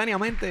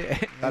 Simultáneamente.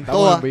 En estamos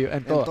todas. en vivo,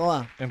 en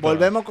todas.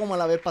 Volvemos como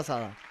la vez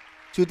pasada.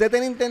 Si usted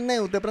tiene internet,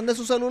 usted prende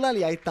su celular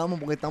y ahí estamos,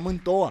 porque estamos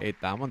en todas.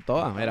 Estamos en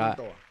todas. Mira, en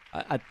todas.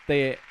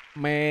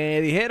 me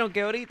dijeron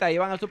que ahorita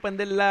iban a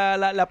suspender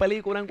la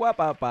película en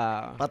Guapa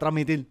para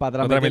transmitir.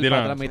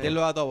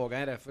 transmitirlo a Toda Boca.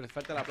 Mira,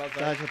 fuerte el aplauso.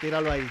 Chacho,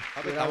 tíralo ahí.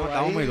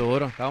 Estamos muy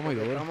duros, estamos muy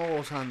duros. Estamos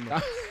gozando.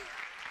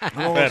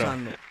 Estamos Pero,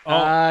 gozando.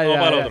 vamos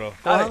para el otro.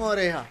 Cojan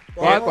oreja.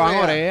 Juan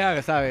Oreja,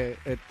 que sabe,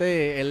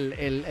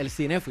 el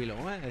cinéfilo,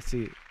 ¿no?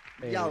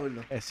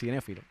 Diablo. El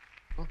cinéfilo.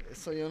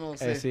 Eso yo no El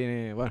sé.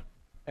 cine, bueno,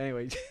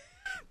 anyway.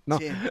 No.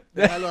 Sí,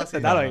 déjalo así.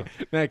 Dalo ahí.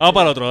 Vamos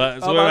para el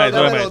otro. Súbeme ahí.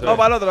 Vamos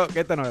para el otro,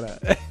 que este no era.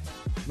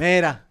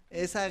 Mira,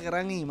 esa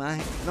gran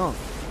imagen. No.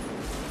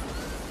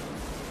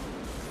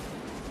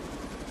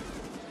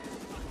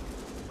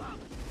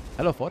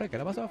 Hello, Forrest, ¿qué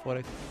le pasó a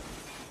Forrest?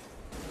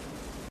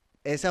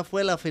 Esa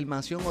fue la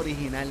filmación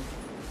original.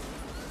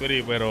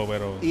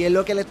 Pero. Y es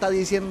lo que le está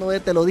diciendo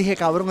te lo dije,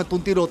 cabrón, esto es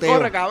un tiroteo.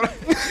 Corre, cabrón.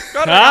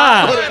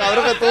 Ah, Corre,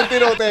 cabrón, que esto es un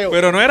tiroteo.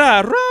 pero no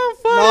era Run,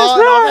 No, Forrest,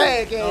 no, run.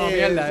 que No,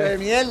 mierda, de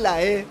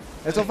mierda,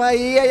 Eso fue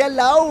ahí al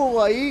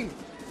lado, ahí.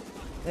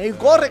 Ey,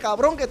 corre,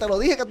 cabrón, que te lo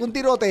dije, que esto es un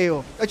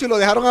tiroteo. De hecho, y lo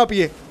dejaron a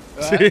pie.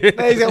 Sí.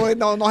 Me dice,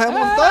 bueno, no se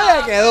montó y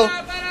se quedó.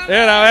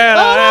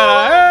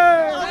 Era.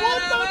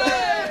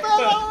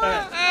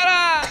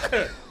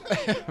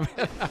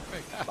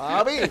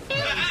 Papi.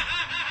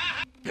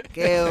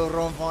 Qué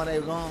ronfones,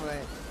 hombre.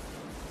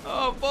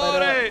 ¡Oh,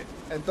 pobre!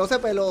 Entonces,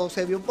 pero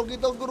se vio un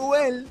poquito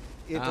cruel.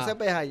 Y entonces,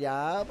 pues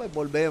allá, pues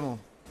volvemos.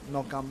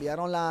 Nos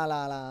cambiaron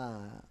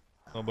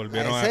Nos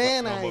volvieron la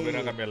escena a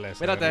cambiar la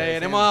escena. Espérate,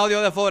 tenemos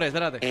audio de Forrest,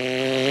 espérate.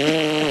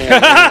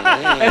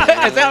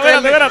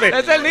 Espérate. Ese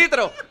es el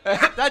nitro.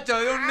 Tacho,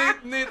 de un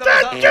nitro.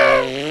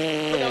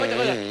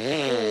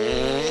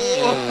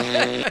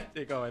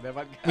 Chico, vete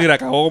pa'l carajo. Mira,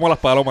 cagó como las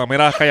palomas.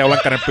 Mira las calles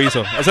blancas en el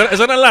piso.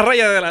 Eso no es la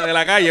raya de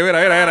la calle.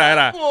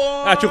 Mira.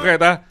 La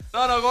chuqueta.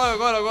 No,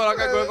 colo aquí,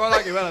 espérate. Colo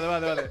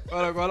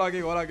aquí,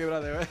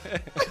 espérate.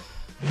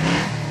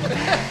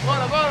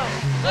 Colo.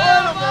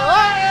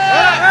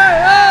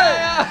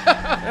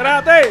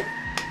 Espérate.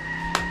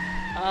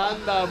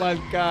 Anda pa'l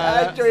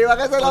carajo. Chacho, iba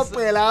que se la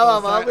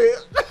pelaba, papi.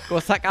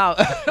 Cosa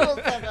cabrón.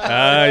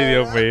 Ay,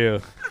 Dios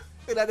mío.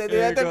 Tírate el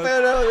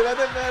pelo.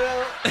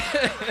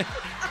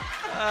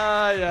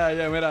 Ay, ay,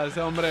 ay, mira, ese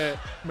hombre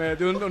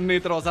metió un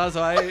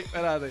nitrosazo ahí.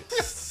 Espérate.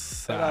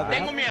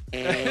 Tengo miedo.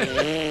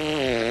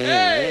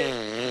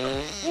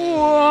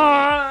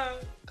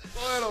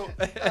 Bueno.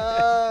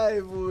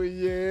 Ay,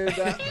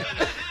 puñeta.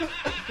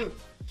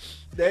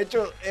 De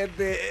hecho,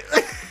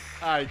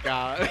 Ay,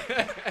 cabrón.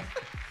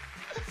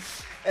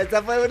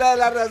 esta fue una de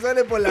las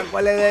razones por las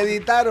cuales le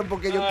editaron,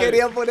 porque yo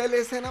quería ponerle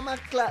escena más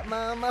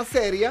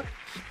seria.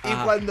 Y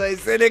cuando él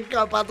se le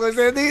escapa todo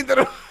ese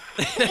nitro.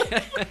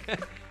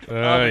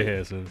 Ay,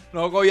 Jesús.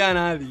 No cogía a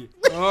nadie.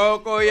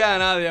 No cogía a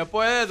nadie.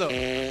 Después de eso.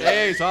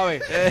 ¡Ey,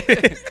 suave!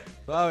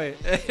 Suave.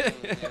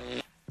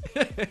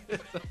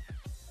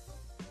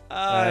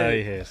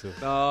 Ay, Jesús.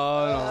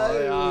 No,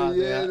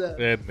 deja.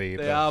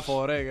 Bendito. Deja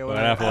Foré, que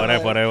Buena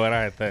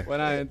gente.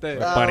 Buena gente. Es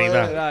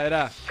panita.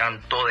 Era.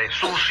 Canto de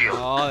sucio.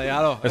 No,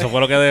 déjalo. Eso fue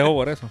lo que dejó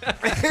por eso.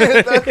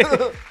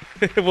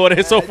 Por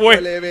eso fue.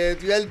 Le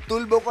metió el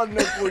turbo cuando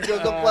escuchó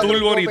esos cuatro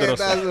Turbo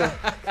nitroso.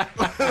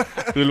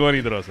 copetazos. Turbo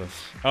nitroso.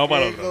 Vamos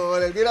para el otro.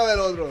 Cojones, tírame el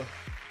otro.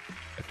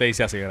 Este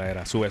dice así,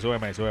 era.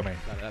 Súbeme. Dale.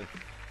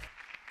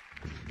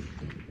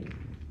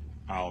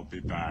 I'll be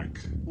back.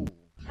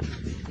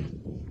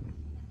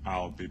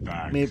 I'll be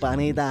back. Mi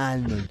panita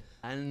Arnold.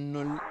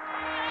 Arnold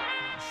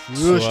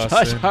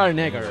Schwarzenegger.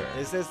 Schwarzenegger.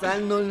 Ese es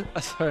Arnold.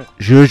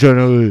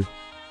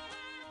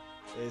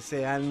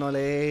 Ese Arnold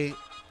es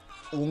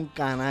un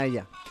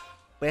canalla.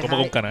 Pues, ¿Cómo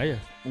con canalla?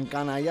 Un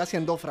canalla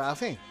haciendo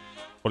frases.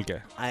 ¿Por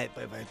qué? Ay,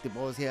 pues, el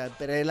tipo decía,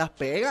 pero él las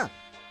pega.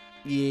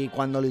 Y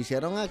cuando lo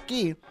hicieron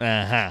aquí,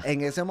 Ajá.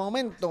 en ese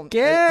momento.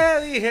 ¿Qué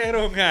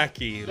dijeron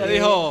aquí? Le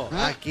dijo.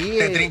 Aquí.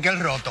 Te trinca el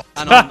roto.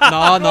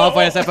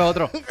 No, ese fue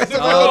otro.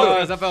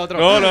 Ese fue otro.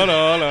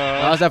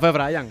 No, ese fue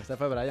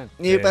Brian.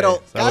 Y,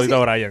 pero saludito a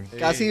Brian.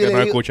 casi que le no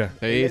digo- escucha.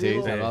 Sí,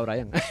 dijo- saludos a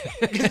Brian.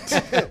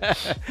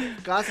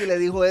 Casi le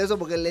dijo eso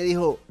porque él le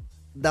dijo,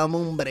 dame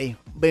un break,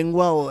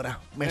 vengo ahora,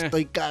 me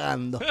estoy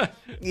cagando.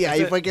 Y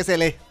ahí fue que se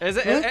le...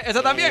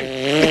 ¿Ese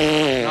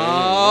también?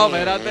 No,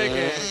 espérate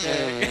que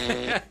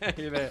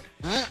y le-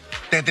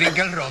 Te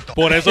trinca el roto.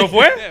 Por eso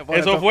fue. Por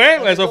Eso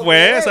eso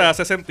fue. O sea,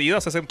 hace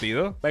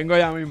sentido. Vengo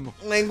ya mismo.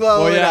 Vengo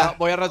ahora.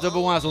 Voy a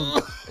resolver un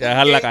asunto. Ya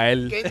dejarla caer.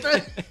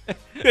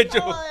 De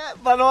hecho,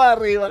 manos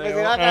arriba, que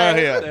se va a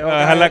caer. Arriba. A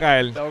dejarla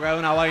caer. Tengo que dar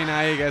una vaina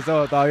ahí que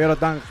eso todavía lo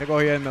están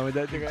recogiendo,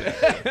 muchachos.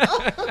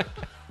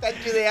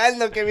 Está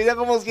chideando, que mide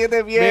como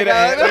 7 pies.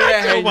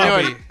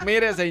 cabrón.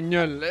 Mire,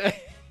 señor.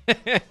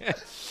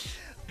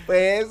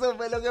 Pues eso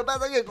fue lo que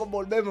pasa, que como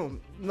volvemos,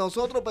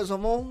 nosotros pues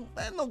somos,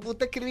 nos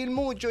gusta escribir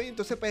mucho y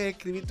entonces pues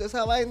escribir toda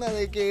esa vaina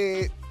de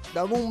que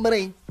dame un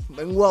break,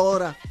 vengo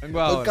ahora,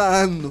 estoy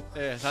cagando.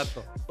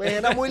 Exacto. Pues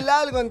era muy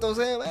largo,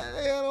 entonces,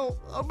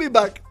 I'll be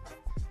back.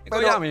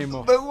 Vengo ya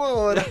mismo. Vengo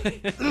ahora.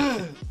 Ay,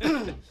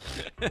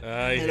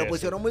 Me lo Jesús.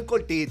 pusieron muy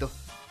cortito.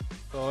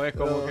 Todo es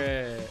como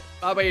que.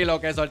 Papi, y lo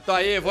que soltó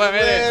ahí fue,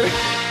 mire.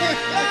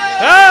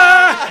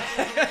 ¡Ah!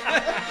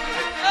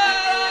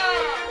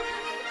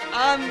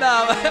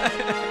 ¡Anda!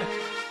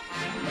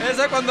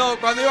 Ese cuando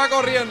iba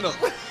corriendo.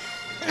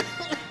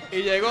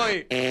 Y llegó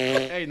y.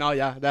 ¡Ey, no,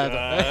 ya!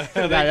 Ya,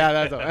 eso.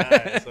 Ya, eso.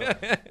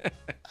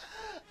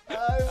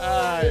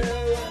 Ay,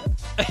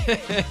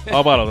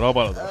 Vamos para el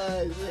otro.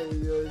 ay,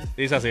 señor.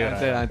 Dice así, La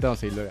era. gente no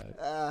sirve.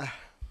 Ah,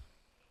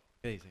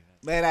 ¿Qué dice?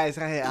 mira,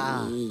 esa es...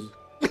 Ah.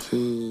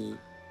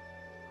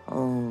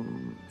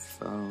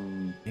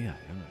 Mira,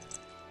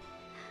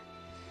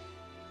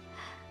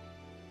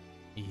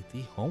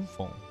 E.T. Home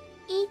Phone.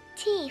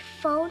 E.T.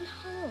 phone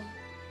home.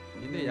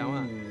 ¿Quién te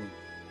llama?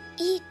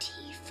 E.T.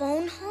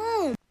 phone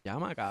home.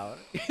 Llama, cabrón.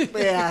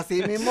 Pues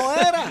así mismo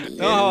era.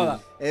 No joda.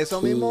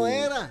 Eso mismo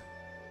era.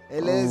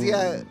 Él le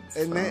decía,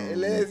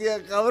 él le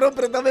decía, cabrón,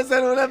 préstame el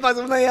celular para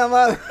hacer una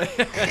llamada.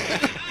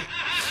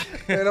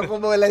 Pero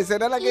como la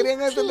escena la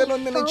querían hacer de los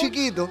nenes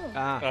chiquitos,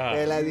 Ah.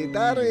 la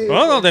editaron y...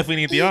 No,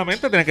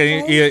 definitivamente tiene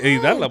que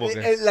editarla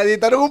porque. La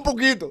editaron un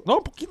poquito. No,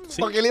 un poquito,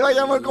 sí. Porque le iba a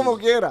llamar como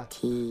quiera.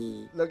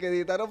 Lo que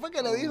editaron fue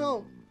que le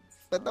dijo,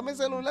 préstame el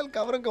celular,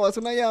 cabrón, que voy a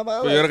hacer una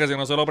llamada. Yo creo que si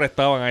no se lo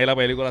prestaban, ahí la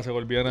película se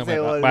volvía una Se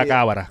volvía.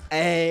 macabra.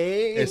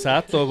 Ey.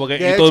 Exacto, porque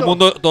De y todo hecho-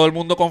 el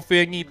mundo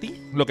confía en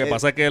E.T. Lo que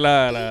pasa es que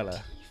la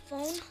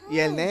Phone home. Y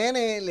el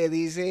nene le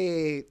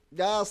dice,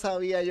 ya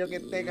sabía yo que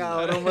este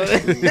cabrón me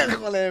venía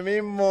con el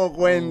mismo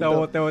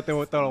cuento. Te lo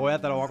voy a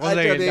Hacho,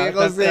 conseguir. tiene que Te lo voy a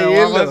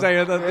conseguirlo.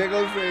 conseguir. Tiene que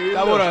conseguirlo.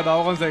 Está bueno que te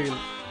vamos a conseguir.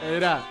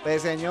 Mira.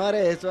 Pues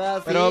señores, eso es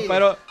así.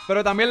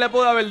 Pero también le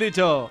pudo haber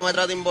dicho. Me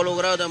trato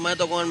involucrado, te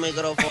meto con el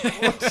micrófono.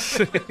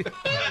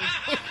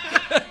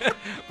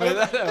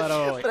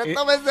 Pero,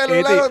 Préstame el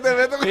celular o te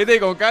meto con... Iti,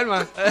 con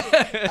calma.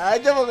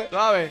 Hacho, porque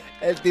Suave.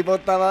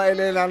 el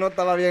enano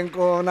estaba bien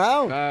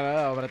conado.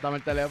 No, préstame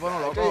el teléfono,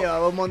 Hacho, loco.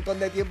 llevaba un montón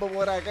de tiempo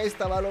por acá y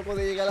estaba loco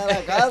de llegar a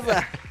la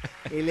casa.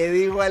 Y le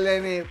dijo al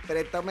nene,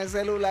 préstame el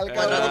celular,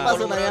 cabrón, para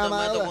hacer una Te meto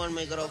llamada. con el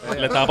micrófono.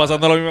 le estaba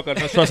pasando lo mismo que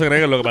Arnold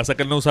Schwarzenegger. Lo que pasa es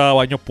que él no usaba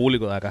baños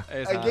públicos de acá.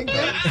 ¿A quién qué?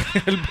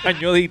 El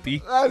baño de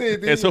E.T. Ah, sí, sí,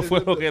 Eso sí, fue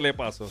sí. lo que le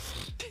pasó.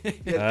 Y el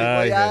tipo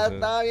Ay, ya Jesús.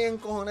 estaba bien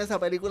cojones. Esa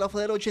película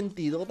fue del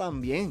 82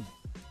 también.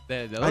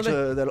 ¿De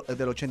dónde?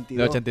 Del 82.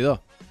 Del 82.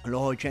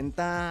 Los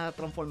 80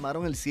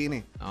 transformaron el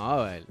cine.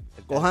 No,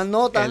 Cojan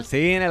nota. El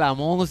cine, la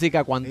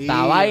música, cuánta Sí,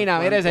 vaina,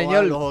 mire,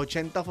 señor. Los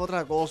 80 fue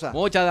otra cosa.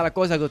 Muchas de las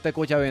cosas que usted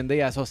escucha hoy en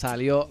día, eso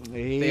salió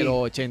de los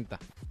 80.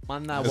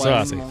 Manda Eso es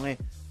así.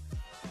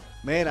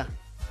 Mira,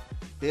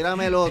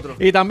 tírame el otro.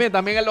 Y también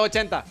en los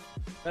 80.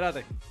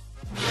 Espérate.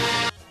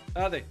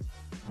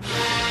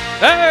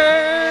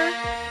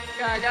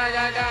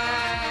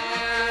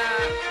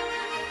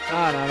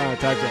 No,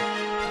 chacho.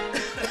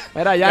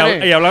 Mira,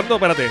 Yane. Y hablando,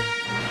 espérate.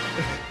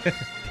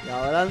 Y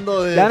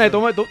hablando de Yane,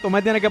 eso. tú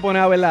me tienes que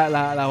poner a ver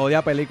la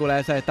jodida película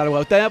esa de Star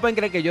Wars. Ustedes no pueden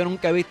creer que yo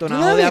nunca he visto una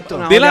 ¿Tú no has jodida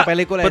visto?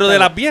 película Pero de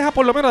Star las viejas,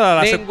 por lo menos,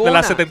 de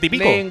las 70 y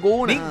pico.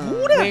 Ninguna.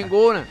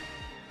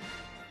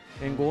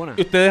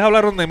 Y ustedes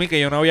hablaron de mí que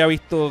yo no había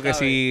visto que A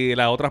si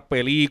las otras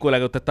películas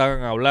que ustedes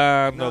estaban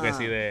hablando, No. que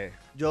si de...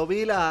 Yo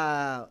vi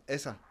la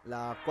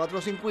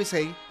 4, 5 y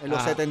 6 en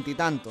los 70 y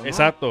tantos, ¿no?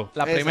 Exacto.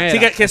 La Esa. primera. Sí,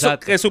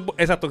 exacto.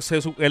 exacto.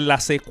 En la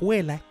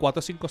secuela es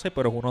 4, 5, 6,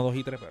 pero es 1, 2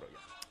 y 3, pero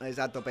ya.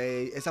 Exacto,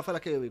 pues, esa fue la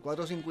que yo vi,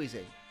 4, 5 y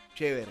 6.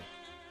 Chévere.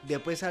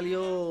 Después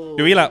salió...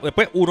 Yo vi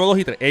después 1, 2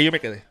 y 3. Ahí yo me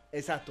quedé.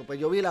 Exacto, pues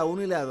yo vi la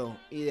 1 y la 2.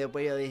 Y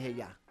después yo dije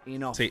ya. Y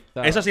no. Sí.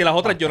 Claro. Esas sí, las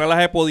otras yo no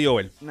las he podido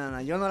ver.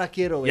 No, yo no las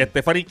quiero Y ver.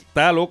 Stephanie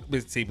está loco.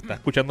 Sí, está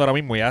escuchando ahora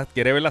mismo. Ya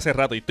quiere verla hace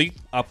rato. Y estoy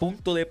a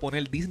punto de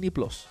poner Disney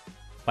Plus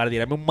para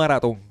tirarme un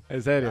maratón.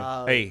 En serio.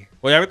 Ah, Ey,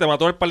 obviamente me va a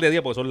tomar un par de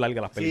días porque son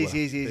largas las sí, películas.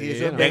 sí. Sí,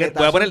 Eso es no. Voy a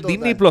vegetación poner total.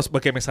 Disney Plus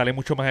porque me sale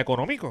mucho más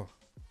económico.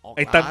 Oh,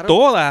 Están claro.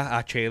 todas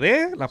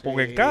HD, las pongo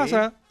en Sí.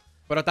 casa.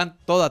 Pero están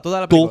todas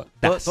las películas.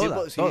 Todas.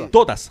 Todas. Sí.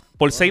 Todas.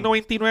 Por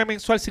 $6.99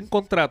 mensual sin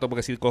contrato.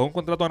 Porque si coges un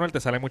contrato anual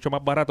te sale mucho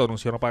más barato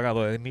anuncio no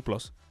pagado de Disney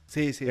Plus.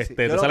 Sí. Te Yo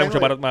lo sale tengo,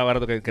 mucho más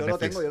barato que yo lo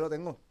Netflix. tengo, yo lo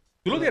tengo.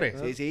 ¿Tú lo tienes?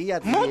 Sí, ya.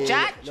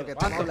 Muchacho. Lo que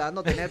estamos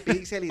hablando, tener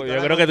píxel y Pues toda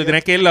yo la creo que tú cuestión.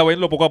 tienes que ir a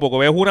verlo poco a poco.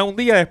 Ves una un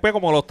día, después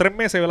como a los 3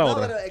 meses ves la No,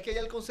 otra. pero es que ya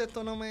el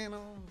concepto no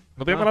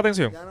 ¿No te llama la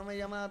atención? Ya no me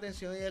llama la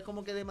atención y es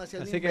como que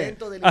demasiado Así que-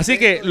 invento. Así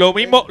que lo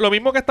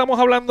mismo que estamos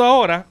hablando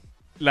ahora,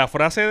 la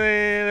frase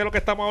de lo que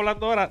estamos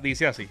hablando ahora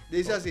dice así.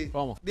 Dice así.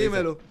 ¿Cómo?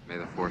 Dímelo. May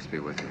the force be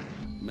with you.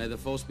 May the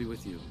force be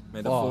with you.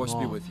 May the Oh, force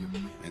be no. with you.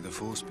 May the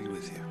force be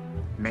with you.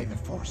 May the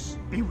force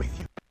be with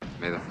you.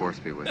 May the force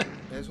be with you.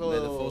 Eso, May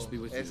the force be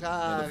with you.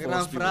 esa May the gran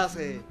force be with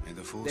frase May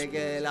the force de be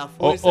que la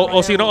O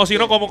fuerza si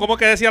no, ¿cómo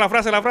que decía la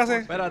frase?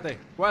 Espérate.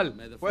 ¿Cuál?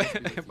 May the Fue- force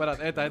be with you.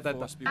 Espérate, esta. May the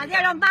force be with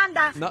Nadie los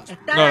manda. No. Están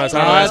No, ahí.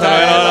 esa no es, esa no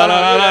es, esa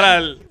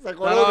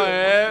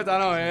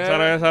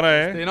esa no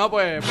es. Si no,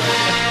 pues.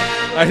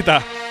 Ahí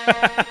está.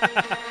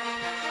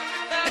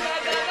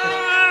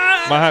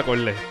 Más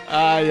acorde.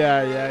 Ay.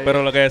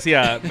 Pero lo que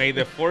decía, may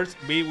the force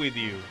be with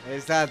you.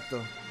 Exacto.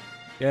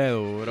 Qué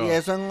duro. Y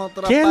eso en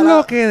otras ¿Qué es palabras.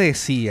 lo que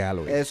decía,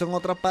 Luis? Eso en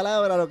otras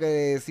palabras lo que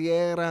decía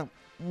era,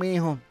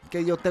 mijo, que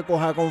Dios te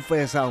coja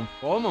confesado.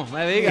 ¿Cómo?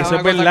 Me digas. Eso una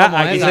es cosa verdad. como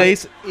Aquí esa. se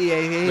dice. Y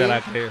ahí, De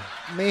la que...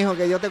 mijo,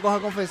 que Dios te coja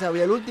confesado. Y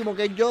el último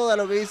que es Yoda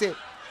lo que dice,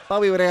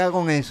 papi, brega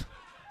con eso.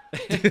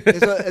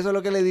 Eso es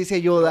lo que le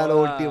dice Yoda a lo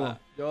último.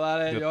 Yo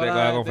dale, Yo yo te voy a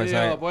dale,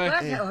 confesar. tío, pues.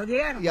 Pues se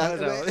jodieron. Y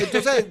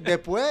entonces,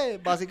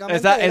 después, básicamente.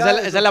 Esa era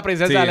es la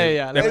princesa Sí,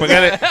 Leia. después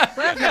que le,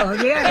 Pues se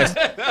jodieron.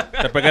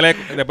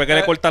 después que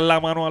le cortan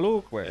la mano a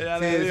Luke, pues. Ella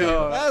Sí, le sí.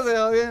 dijo, Se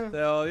jodieron.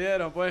 se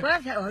jodieron, pues.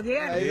 Pues se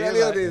jodieron. Ahí Sí,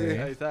 salió pues, Titi.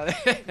 ahí sale.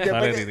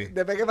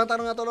 Después que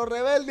mataron a todos los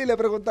rebeldes y le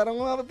preguntaron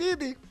a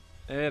Titi.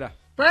 Era.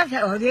 Pues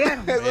se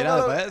jodieron. Eso Mira,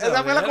 fue- pues, se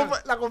esa fue la, jodieron.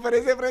 la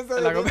conferencia de prensa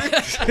de La Titi.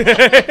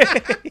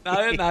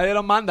 nadie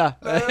los manda.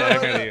 Ya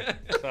que digo,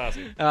 eso es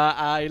así.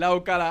 A ir a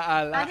buscar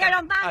Nadie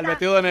los manda. al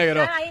vestido de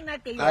negro. Están ahí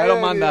metidos. Nadie los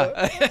manda.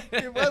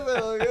 Y pues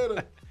se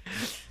jodieron.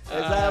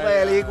 Esa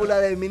película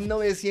de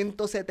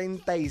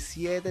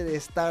 1977 de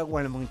Star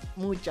Wars,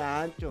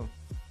 muchacho.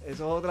 Eso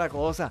es otra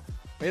cosa.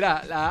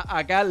 Mira,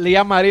 acá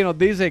Liam Marie nos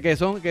dice que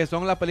son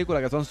las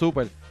películas que son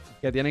súper,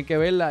 que tienen que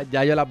verlas.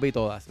 Ya yo las vi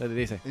todas, les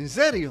dice. ¿En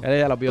serio?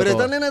 Ella las vio Pero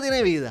esta todas. nena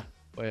tiene vida.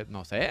 Pues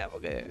no sé,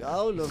 porque...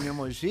 Diablo, mi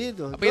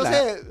amorcito. Papi,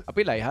 Entonces,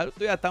 la hija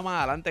tuya está más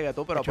adelante que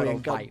tú, pero Hacho,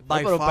 bien, by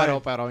pero,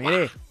 far. pero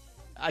mire.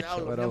 Hacho,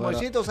 diablo, mi pero-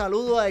 amorcito,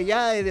 saludos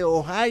allá de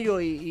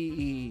Ohio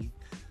y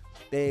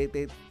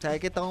sabes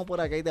que estamos por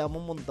acá y te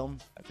damos un montón.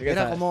 Así que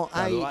Era como,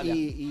 saludos allá.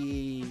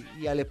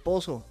 y al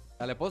esposo,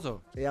 ¿Al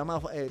esposo? se llama,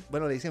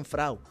 bueno, le dicen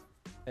Frau.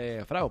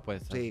 Frau,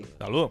 pues. Sí.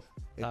 Saludos.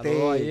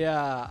 Saludos ahí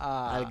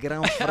a al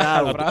gran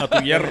Frau. A tu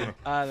yerno.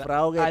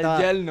 Frau que al está-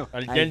 yerno.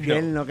 Al Al yerno.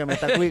 yerno que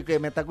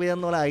me está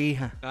cuidando la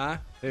hija. Ah,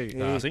 sí.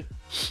 Sí. Así.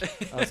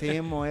 Así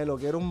mismo es, lo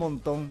quiero un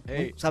montón.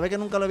 Ey. ¿Sabes que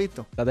nunca lo he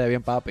visto? Estate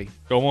bien, papi.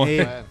 ¿Cómo? Sí,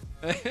 Bueno.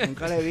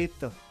 nunca lo he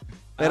visto.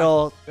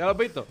 Pero ¿Ya lo has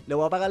visto? le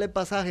voy a pagar el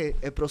pasaje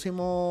el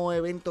próximo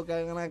evento que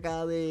hagan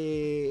acá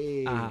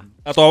de... Ajá.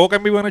 A toda boca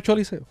en vivo en el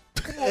Choliseo.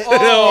 Oh,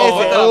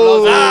 ese,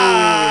 aplauso.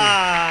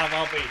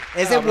 Papi.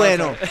 ese es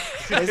bueno.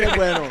 Ese es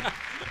bueno.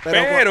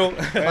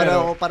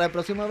 Pero- para el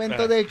próximo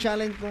evento de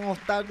challenge con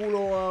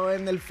obstáculos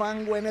en el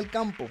fango, en el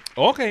campo,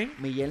 Ok.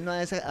 mi yerno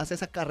hace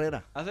esas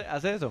carreras.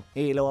 ¿Hace eso?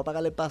 Y le voy a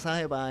pagar el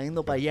pasaje para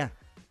irnos para allá.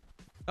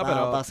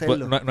 para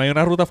hacerlo. No hay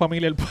una ruta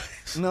familiar para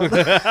eso. No.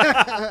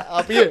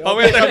 A pie.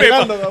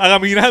 Caminando.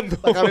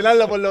 Para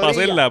caminarla por la Para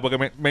orilla. hacerla,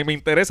 porque me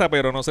interesa,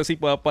 pero no sé si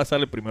pueda pasar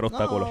el primer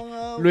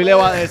obstáculo. Luis le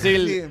va a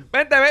decir,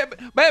 vente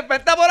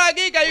por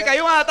aquí, que hay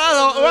un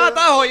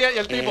atajo. Y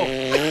el tipo,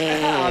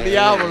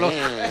 diablo.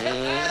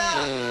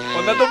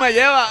 ¿Dónde tú me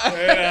llevas?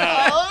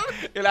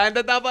 Y la gente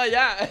está para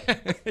allá.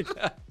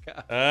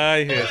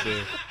 Ay,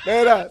 Jesús.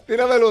 Mira,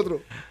 tírame el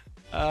otro.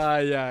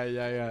 Ay.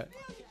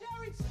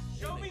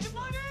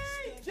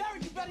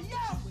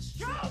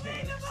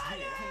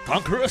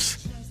 Tom Cruise.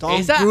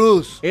 Tom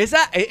Cruise.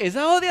 Esa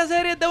odia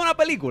serie es de una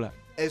película.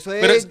 Eso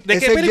es. ¿Pero de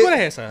qué película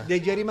es esa? De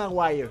Jerry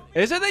Maguire.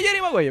 ¿Eso es de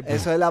Jerry Maguire?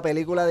 Eso es la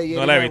película de Jerry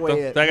No la he Maguire.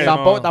 visto. O sea que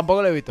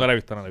Tampoco la he visto. No la he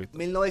visto.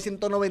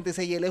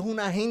 1996. Él es un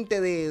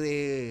agente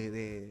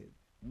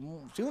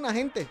sí, un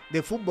agente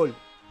de fútbol.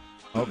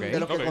 Okay. De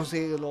los que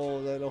consigue.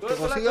 De los que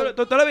consigue.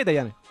 ¿Tú la viste,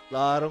 Yanni?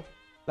 Claro.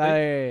 La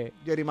de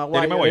Jerry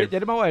Maguire.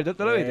 Jerry Maguire,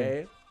 ¿tú la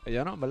viste?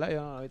 Yo no, ¿verdad?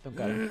 Yo no la he visto en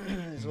cara.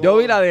 Yo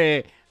vi la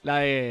de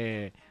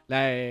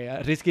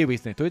Risky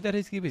Business. ¿Tú viste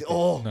Risky Business?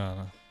 Oh.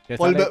 No.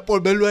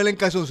 Por verlo él en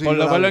calzoncillo. Por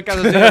verlo en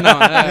calzoncillo, no.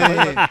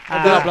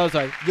 Un aplauso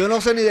ahí. Yo no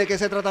sé ni de qué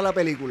se trata la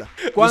película.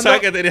 ¿Tú sabes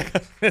que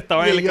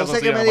estaba en el yo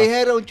sé que me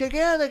dijeron,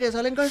 chequéate que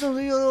sale en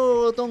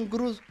calzoncillo Tom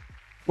Cruise.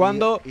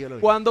 Cuando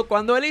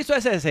él hizo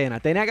esa escena,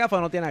 ¿tenía gafas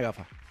o no tenía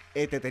gafas?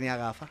 Tenía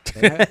gafas.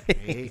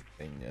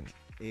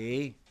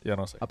 Yo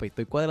no sé. Papi,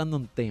 estoy cuadrando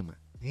un tema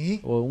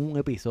o un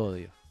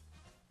episodio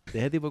de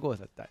ese tipo de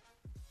cosas.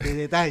 De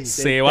detalle.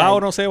 ¿Se va o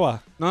no se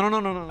va?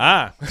 No.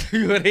 Ah,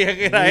 yo creía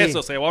que era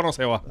eso. ¿Se va o no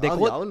se va?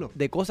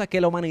 De cosas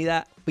que la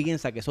humanidad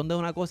piensa que son de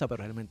una cosa,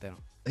 pero realmente no.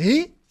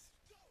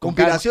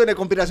 Conspiraciones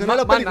a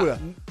la película.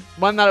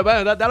 Mándale,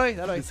 dale ahí.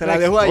 Se la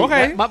dejo ahí.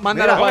 Okay.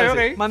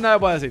 Mándale,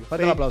 puede decir.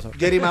 Para un aplauso.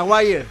 Jerry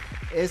Maguire.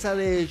 Esa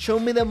de Show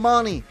Me the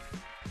Money.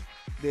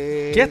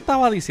 ¿Qué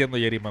estaba diciendo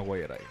Jerry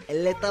Maguire ahí?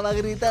 Él le estaba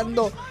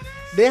gritando,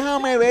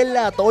 déjame ver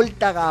la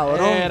torta,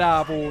 cabrón.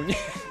 Era puñe.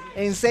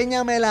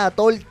 Enséñame la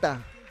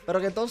torta. Pero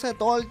que entonces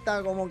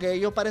torta, como que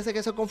ellos parece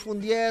que se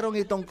confundieron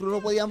y Tom Cruise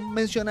no podía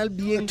mencionar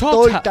bien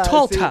torta.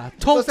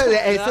 Entonces,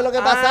 eso es lo que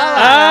pasaba.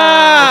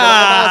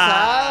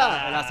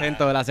 El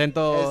acento.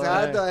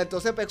 Exacto.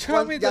 Entonces, pues,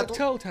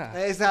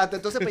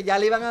 entonces, pues ya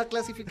le iban a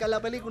clasificar la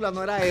película,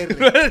 no era R.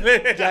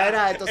 Ya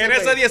era. Entonces, en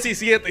ese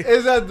 17.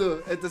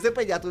 Exacto. Entonces,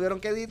 pues ya tuvieron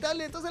que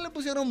editarle. Entonces le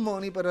pusieron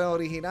money, pero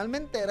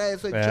originalmente era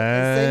eso.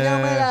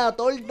 Enséñame la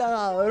torta,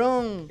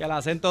 cabrón. Que el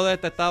acento de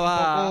este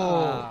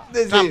estaba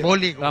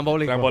trambólico.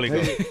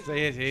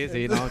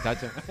 Sí, no,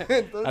 chacho.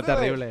 Entonces, está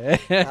terrible.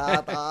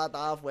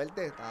 Estaba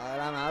fuerte, estaba de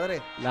la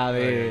madre. La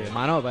de,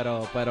 mano,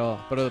 pero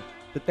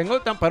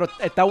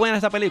está buena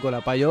esa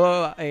película para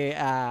yo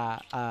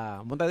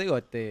 ¿cómo te digo?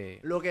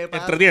 Lo que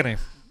pasa, entretiene.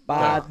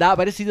 A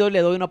ver si le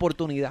doy una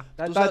oportunidad.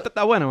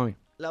 Está buena, mami.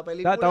 La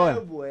película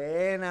es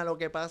buena. Lo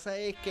que pasa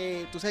es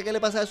que ¿tú sabes qué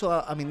le pasa eso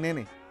a mis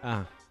nenes?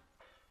 Ajá.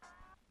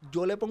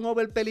 Yo le pongo a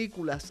ver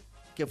películas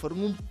que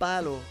fueron un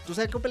palo. ¿Tú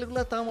sabes qué película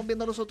estábamos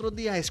viendo los otros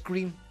días?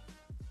 Scream.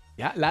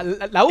 Ya, la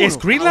uno.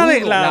 Scream, la de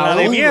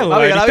miedo, la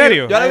de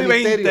misterio. Yo la vi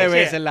 20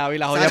 veces, la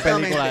jodida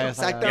película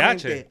esa.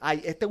 Exactamente.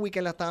 Este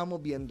weekend la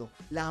estábamos viendo.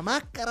 La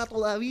máscara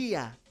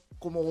todavía,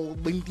 como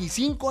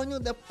 25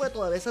 años después,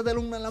 todavía esa es de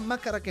una de las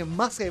máscaras que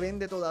más se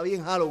vende todavía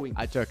en Halloween.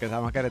 Acho, es que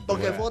esa máscara es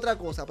porque dura. fue otra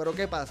cosa, pero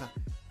 ¿qué pasa?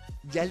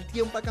 Ya el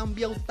tiempo ha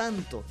cambiado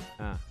tanto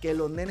que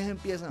los nenes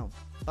empiezan...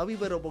 Papi,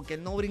 pero ¿por qué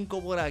él no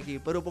brincó por aquí?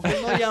 ¿Pero por qué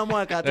no llamó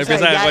acá?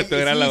 Empiezan a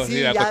cuestionar la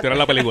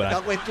película. A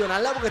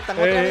cuestionarla porque están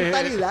en otra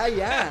mentalidad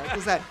ya.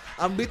 O sea,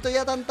 han visto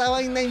ya tanta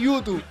vaina en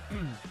YouTube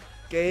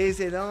que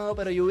dice, no,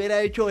 pero yo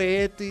hubiera hecho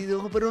esto. Y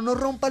digo, pero no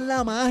rompan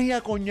la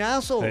magia,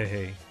 coñazo.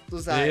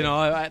 ¿Tú sabes? Sí,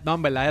 no,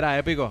 en verdad era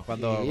épico.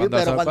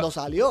 Cuando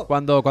salió.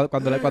 Cuando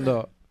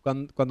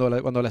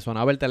le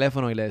sonaba el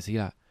teléfono y le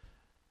decía,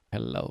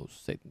 hello,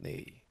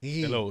 Sydney.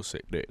 Hello,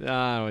 Sydney.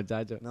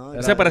 Muchacho. No,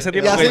 ese parece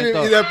tiempo.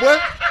 Y después...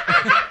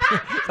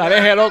 Sale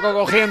ese loco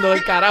cogiendo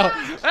del carajo.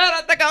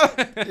 ¡Espérate, cabrón!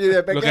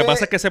 Lo que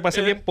pasa es que ese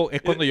tiempo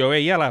es cuando yo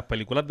veía las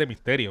películas de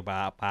misterio.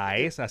 Para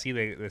esa así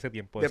de ese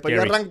tiempo. Después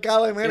yo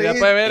arrancaba y y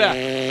después, mira,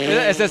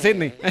 ese es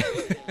Sydney.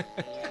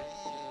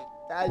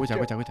 Escucha.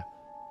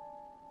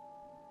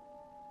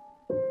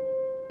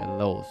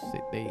 Hello,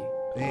 Sydney.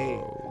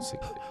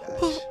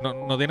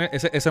 No tiene,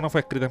 ese no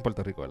fue escrito en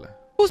Puerto Rico, ¿verdad?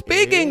 Who's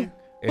speaking?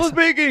 Who's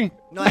speaking?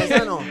 No,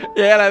 esa no.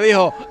 Y ella le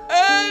dijo,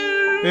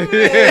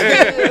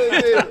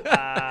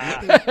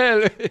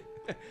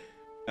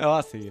 no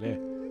vacile.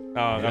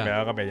 No,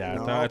 cambia ya.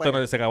 Esto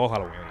no se acabó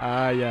Halloween.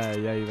 Ay,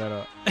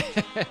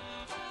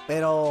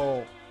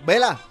 pero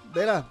vela.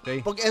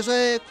 Sí. Porque eso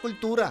es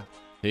cultura.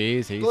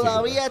 Sí.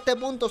 Todavía a este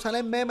punto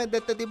salen memes de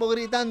este tipo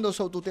gritando,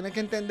 tú tienes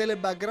que entender el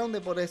background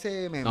de por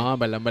ese meme. No,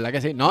 en verdad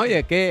que sí. No, y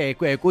es que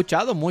he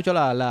escuchado mucho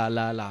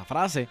la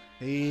frase.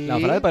 Sí. La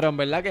frase, pero en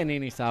verdad que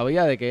ni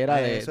sabía de qué era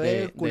de esa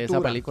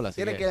película.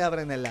 Tienes que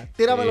aprenderla.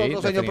 Tírame el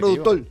otro, señor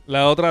definitivo. productor.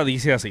 La otra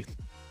dice así.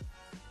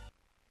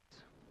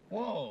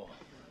 Whoa.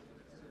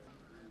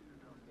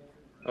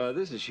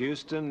 This is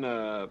Houston.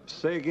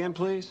 Say again,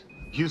 please.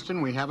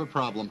 Houston, we have a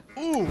problem.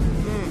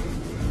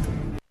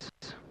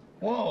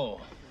 Whoa.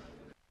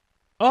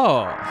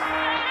 Oh.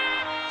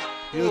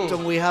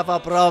 Houston, we have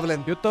a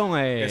problem. Houston,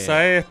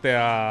 Esa es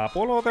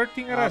Apollo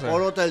 13 era esa.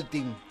 Apollo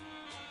 13.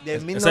 De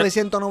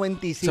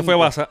 1995.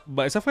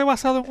 Esa fue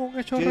basado en un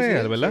hecho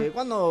real, ¿verdad? Sí,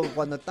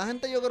 cuando esta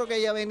gente yo creo que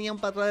ya venían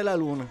para atrás de la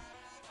luna.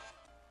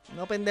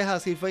 Una pendeja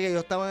así fue que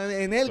ellos estaban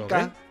en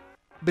Elka,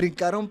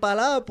 brincaron para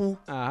la APU.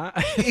 Ajá.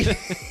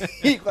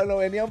 Y cuando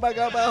venían para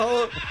acá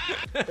abajo,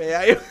 pues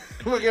ahí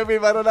fue que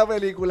filmaron la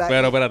película.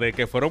 Pero espérate,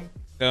 que fueron...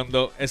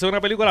 Esa es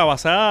una película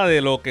basada de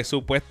lo que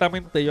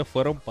supuestamente ellos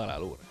fueron para la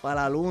luna.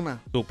 Para la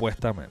luna.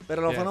 Supuestamente.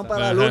 Pero no fueron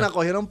para la luna,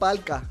 cogieron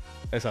Palca.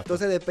 Exacto.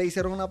 Entonces después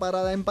hicieron una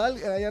parada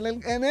allá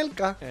en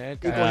Elka y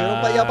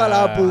cogieron para allá para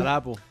la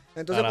APU.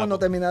 Entonces cuando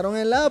terminaron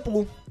en la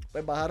APU,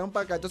 pues bajaron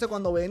para acá. Entonces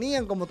cuando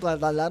venían, como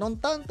tardaron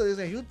tanto,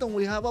 dicen, Houston,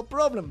 we have a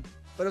problem.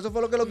 Pero eso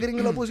fue lo que los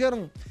gringos lo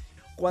pusieron.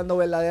 Cuando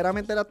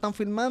verdaderamente la están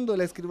filmando,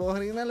 el escritor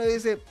original le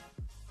dice,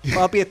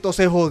 papi, esto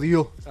se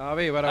jodió.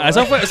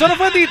 ¿Eso no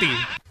fue Titi?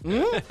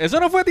 ¿Eso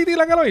no fue Titi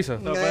la que lo hizo?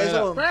 No,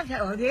 eso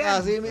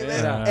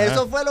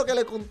fue lo que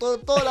le contó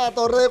toda la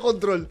torre de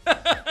control.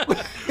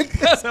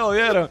 Se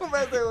jodieron.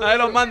 Ahí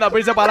los manda a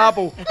irse para la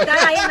APU. Están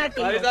ahí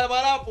metidos. Ahí está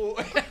para la APU.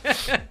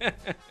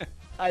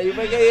 Ahí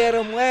fue que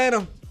dijeron,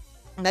 bueno,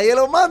 nadie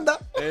los manda.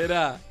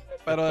 Era,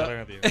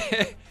 pero...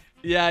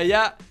 y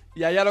allá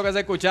lo que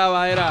se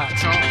escuchaba era...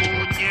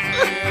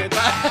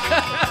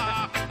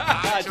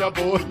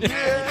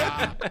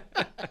 ¡Chopuñeta!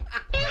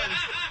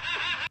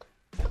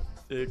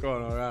 Chico,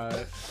 no,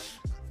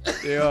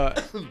 digo,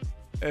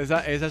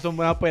 esas son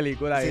buenas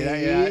películas. Sí.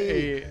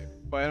 Y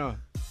bueno,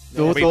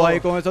 tú ahí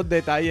con esos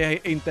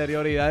detalles,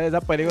 interioridad de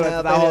esas películas,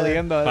 estás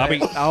jodiendo. Papi.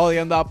 Estás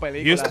jodiendo a la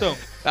película. Houston.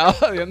 Estás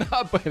jodiendo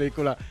a la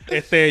película.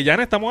 Jan,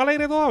 ¿estamos al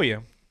aire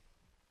todavía?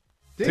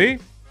 Sí.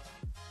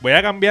 Voy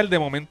a cambiar de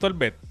momento el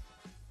bet.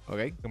 Ok.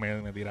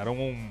 Me tiraron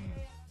un...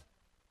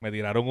 ¿Te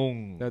tiraron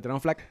un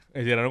flag?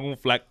 Me tiraron un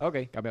flag. Ok,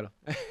 cámbialo.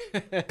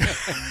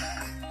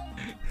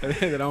 Te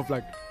tiraron un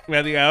flag.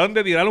 Me tiraron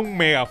de tirar un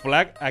mega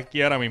flag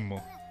aquí ahora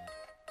mismo.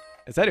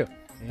 ¿En serio?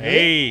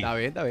 ¡Ey!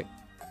 Está bien.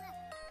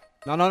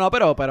 No,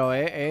 pero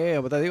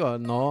yo te digo,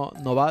 no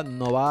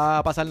va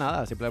a pasar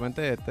nada.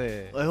 Simplemente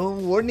Es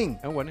un warning.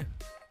 Es un warning.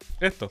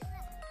 ¿Esto?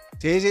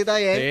 Sí, está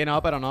bien. Sí, no,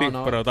 pero no. Sí,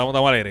 pero estamos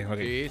al aire.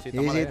 Okay. Sí,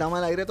 estamos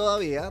al aire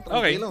todavía.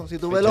 Tranquilo. Okay. Si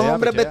tú ves los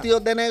hombres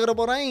vestidos de negro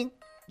por ahí,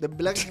 de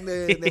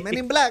Men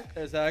in Black.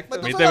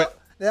 Exacto. Pues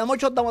le damos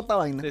shot a esta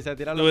vaina. Sí, se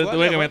tiran Tú los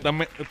ves que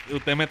guardias,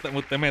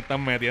 ustedes me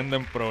están metiendo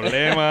en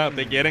problemas.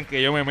 Te quieren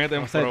que yo me meta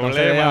en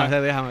problemas. No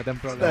se deja meter en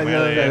problemas.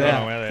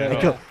 No me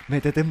dejo.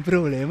 Métete en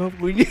problemas,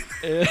 puñet.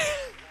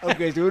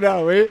 Aunque sea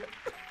una vez.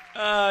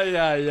 Ay.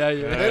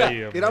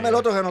 Mira, tírame el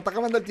otro que nos está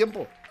acabando el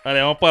tiempo.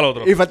 Vale, vamos para el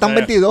otro. Y faltan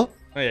 22.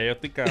 Oye, yo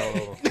estoy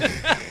cagado.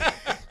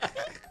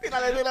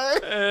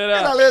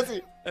 Tírale,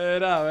 sí.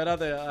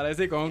 Espérate,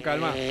 Alexi, con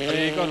calma.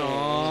 Chico,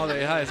 no,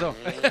 deja eso.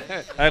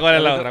 A ver, ¿cuál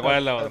es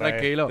la otra?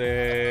 Tranquilo.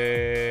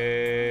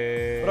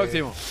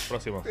 Próximo.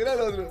 Tira el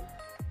otro.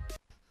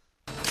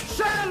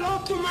 Say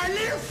hello to my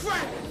little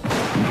friend.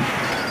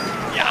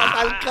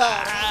 Al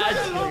cara. Say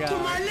hello to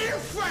my little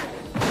friend.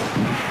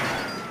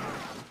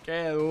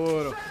 Qué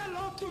duro. Say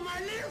hello to my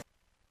little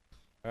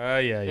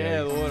Ay. Qué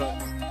duro.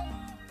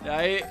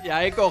 Y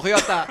ahí cogió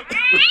hasta...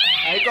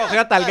 Ahí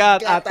cogió hasta el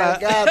gato. Hasta el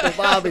gato,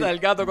 papi. Hasta el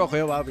gato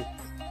cogió, papi.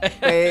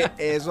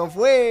 Eso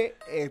fue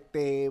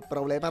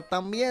problemas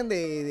también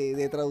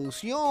de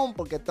traducción,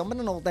 porque este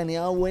hombre no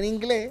tenía buen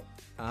inglés.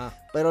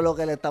 Pero lo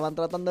que le estaban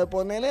tratando de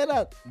poner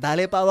era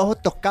dale para abajo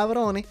estos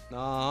cabrones.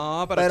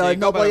 No, pero chico, él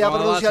no podía ¿cómo va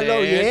a pronunciarlo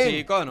ser, bien.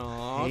 Chico,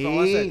 no. Sí, ¿cómo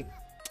va a ser?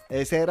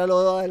 ese era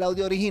el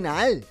audio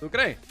original. ¿Tú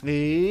crees?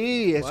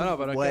 Sí, eso. Bueno,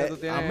 pero es que tú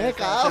tienes... Hazme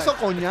caso,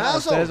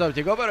 coñazo. Eso,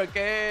 chico, pero es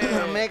que...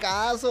 Hazme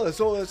caso.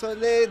 Eso es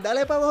de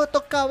dale para abajo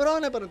estos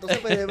cabrones. Pero entonces,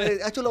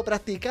 hecho, lo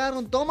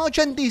practicaron. Toma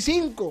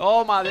 85.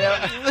 Toma,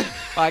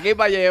 para aquí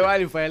para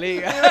llevar,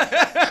 infeliz.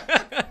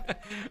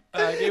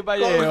 Aquí para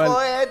llevar.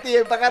 Coge este y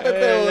empácate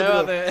este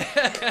otro.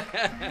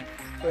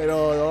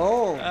 Pero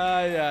no.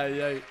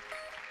 Ay.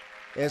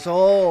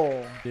 Eso,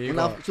 Chico.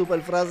 una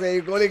super frase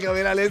icónica.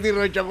 Mira, Leslie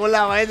rochó con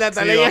la vaina. Sí,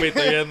 papi,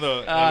 estoy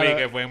viendo. Papi,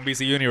 que fue en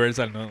BC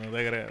Universal, no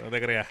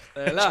te creas.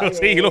 ¿De verdad? Yo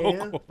sí,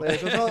 loco.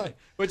 Pues eso no.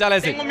 Escúchale,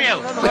 sí. Tengo miedo.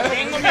 Señor,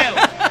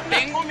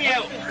 tengo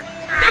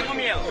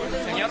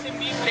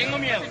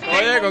miedo.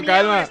 Oye, con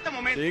calma.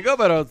 Chico,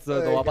 pero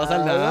no va a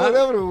pasar nada. No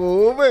te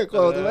preocupes.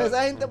 Cuando tú ves a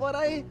esa gente por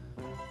ahí.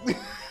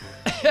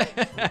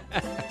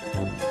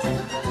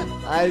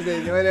 Ay,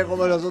 señores,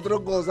 como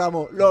nosotros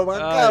gozamos. Lo más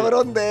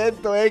cabrón de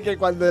esto es que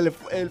cuando el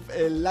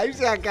live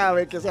se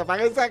acabe, que se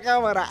apague esa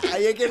cámara,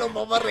 ahí es que nos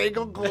vamos a reír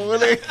con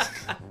cojones.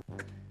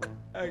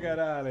 Ay,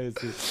 carajo,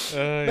 Alexi.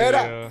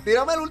 Mira,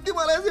 tírame el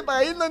último, Alexi,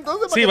 para irnos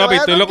entonces. Sí, papi,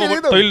 estoy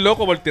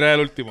loco por tirar el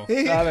último.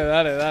 Dale.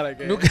 Dale,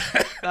 que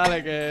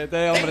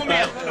este hombre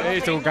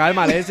está... con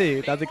calma, Alexi.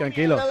 Estate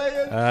tranquilo.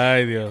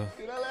 Ay, Dios.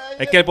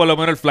 Es que por lo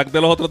menos el flag de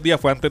los otros días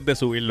fue antes de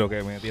subirlo,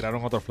 que me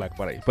tiraron otro flag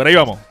por ahí. Pero ahí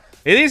vamos.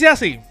 Y dice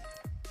así.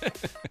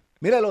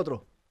 Mira el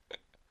otro.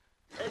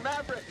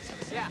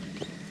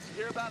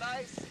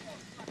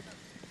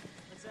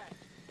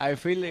 I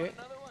feel it.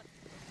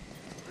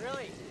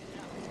 Really?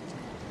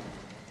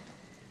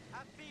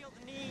 I feel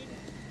the need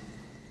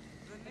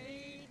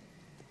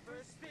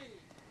for speed.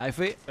 I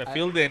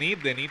feel the need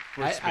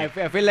for speed.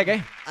 I feel de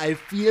qué? I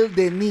feel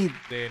the need.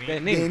 The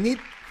need. The need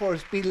for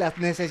speed, la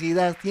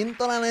necesidad.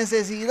 Siento la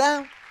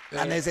necesidad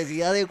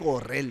de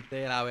correr.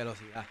 De la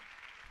velocidad.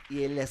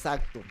 Y el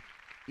exacto.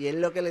 Y es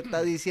lo que le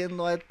está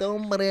diciendo a este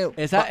hombre.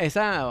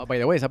 By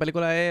the way, esa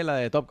película es la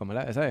de Top Gun,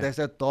 ¿verdad? Esa es. De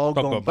ese Top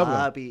Gun, Gun.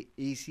 papi.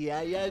 Y si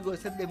hay algo,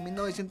 ese es de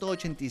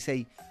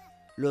 1986.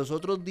 Los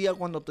otros días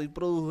cuando estoy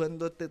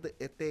produciendo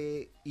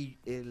este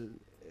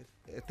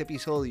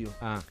episodio,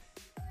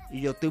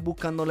 y yo estoy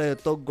buscándole de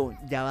Top Gun,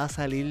 ya va a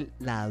salir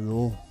la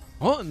 2.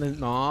 Oh,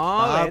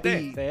 no, papi, vete,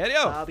 ¿en serio?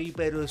 Papi,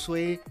 pero eso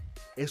es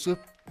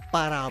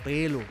para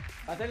pelo.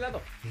 ¿Va a ser la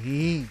 2?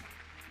 Sí.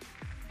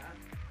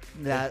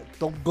 La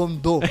Top Gun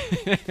 2.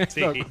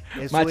 Sí.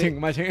 Matching.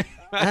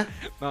 ¿Ah?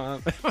 No.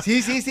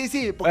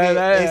 Sí.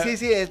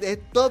 Porque es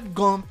Top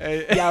Gun.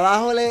 Y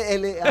abajo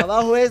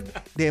es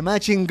The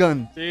Matching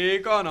Gun.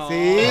 Chico, no.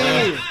 Sí.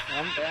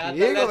 Estás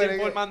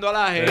desinformando a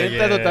la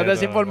gente. Tú estás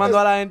desinformando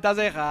a la gente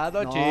hace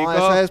rato, chico. No,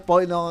 eso es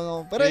spoiler.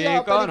 No. Pero ya,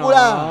 Chico,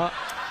 película.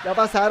 Ya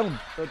pasaron.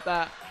 Tú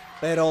estás...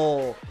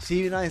 Pero,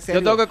 sí, no, en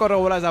serio. Yo tengo que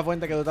corroborar esa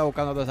fuente que tú estás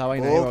buscando toda esa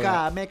vaina.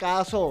 Boca, hazme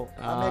caso.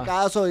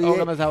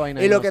 Búscame esa vaina,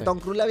 Y yo lo no que sé. Tom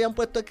Cruise le habían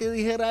puesto es que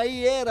dijera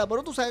ahí era.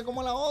 Pero tú sabes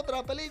como la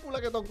otra película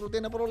que Tom Cruise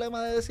tiene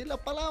problemas de decir las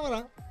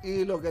palabras.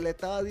 Y lo que le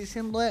estaba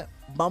diciendo es,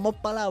 vamos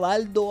para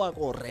Baldo a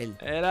correr.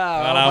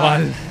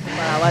 Para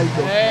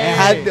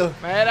Baldo.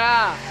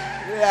 Mira.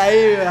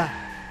 Ahí, mira.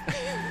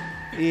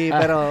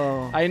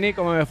 Pero... Ahí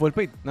Nico me full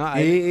pit. No,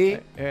 ahí...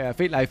 I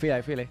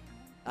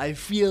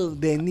feel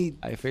the need.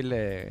 I feel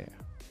the...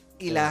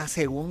 Y la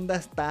segunda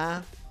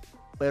está,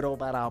 pero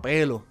para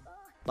pelo.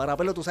 Para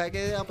pelo, tú sabes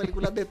que las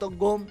películas de Top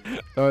Gun.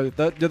 Yo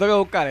tengo que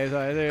buscar eso.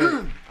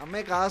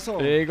 Hazme caso.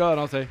 Chico,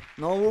 no sé.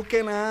 No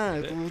busque nada.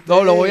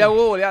 No, lo voy a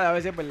googlear a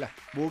ver si es verdad.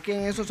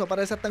 Busquen eso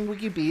aparece hasta en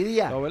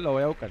Wikipedia. Lo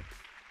voy a buscar.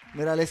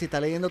 Mira, si está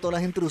leyendo todas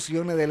las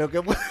instrucciones de lo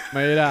que...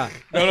 Mira.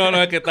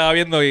 No, es que estaba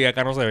viendo y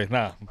acá no se ve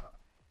nada.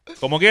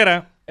 Como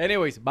quiera.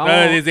 Anyways,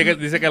 vamos. Dice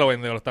que lo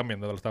están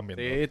viendo. Sí,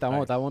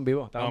 estamos en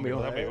vivo. Estamos en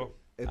vivo.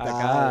 Está...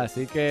 Acá,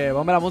 así que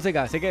vamos a la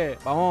música, así que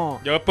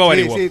vamos. Yo puedo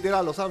averiguar. Sí,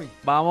 tíralo, Sammy.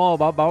 Vamos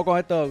con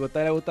esto que a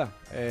usted le gusta.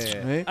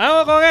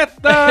 Vamos con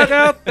esto que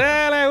a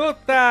usted le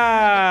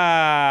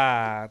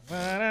gusta.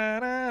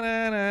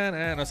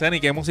 No sé ni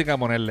qué música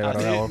ponerle,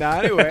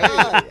 ¿verdad?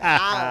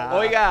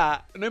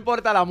 Oiga, no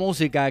importa la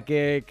música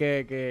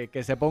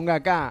que se ponga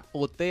acá,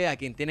 usted a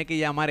quien tiene que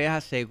llamar es a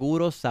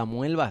Seguro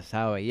Samuel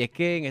Basabe. Y es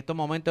que en estos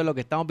momentos lo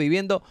que estamos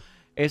viviendo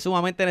es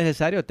sumamente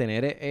necesario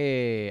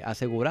tener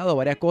asegurado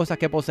varias cosas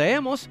que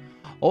poseemos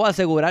o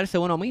asegurarse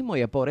uno mismo,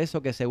 y es por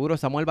eso que Seguro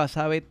Samuel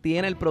Basabe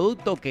tiene el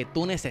producto que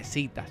tú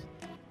necesitas,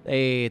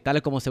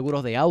 tales como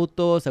seguros de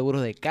auto,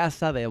 seguros de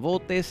casa, de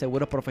botes,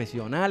 seguros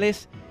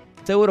profesionales,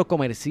 seguros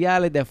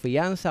comerciales, de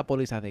fianza,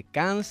 pólizas de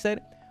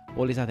cáncer,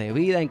 pólizas de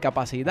vida,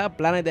 incapacidad,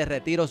 planes de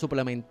retiro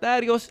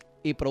suplementarios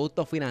y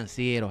productos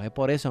financieros. Es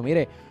por eso,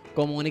 mire,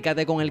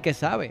 comunícate con el que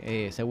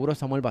sabe. Seguro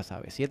Samuel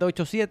Basabe.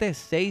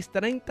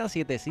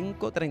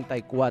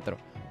 787-630-7534.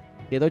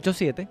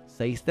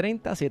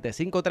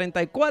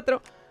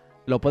 787-630-7534.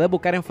 Lo puedes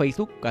buscar en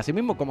Facebook, así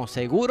mismo como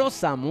Seguro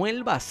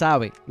Samuel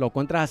Basabe. Lo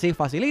encuentras así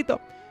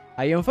facilito,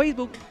 ahí en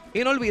Facebook.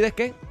 Y no olvides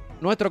que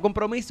nuestro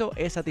compromiso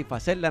es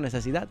satisfacer la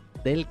necesidad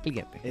del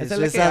cliente.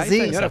 Eso es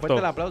así. Señores, fuerte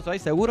el aplauso ahí.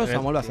 Seguro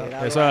Samuel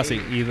Basabe. Eso es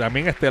así. Y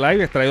también este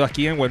live es traído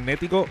aquí en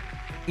Webnético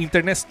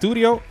Internet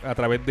Studio a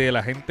través de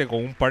la gente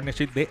con un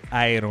partnership de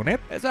Aeronet.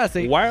 Eso es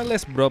así.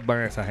 Wireless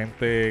Broadband, esa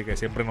gente que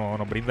siempre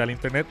nos brinda el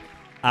internet.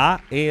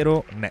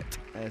 Aeronet.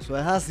 Eso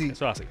es así.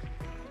 Eso es así.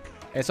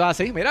 Eso es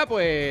así. Mira,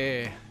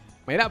 pues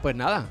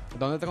nada.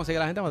 ¿Dónde te consigue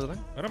la gente,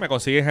 Mazatán? Bueno, me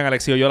consigues en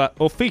Alexio Yola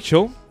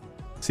Official.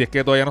 Si es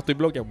que todavía no estoy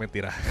bloqueado,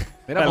 mentira.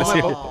 Mira,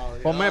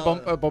 ponme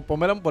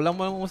la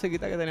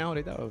musiquita que tenías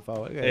ahorita, por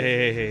favor.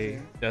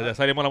 Ya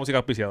salimos la música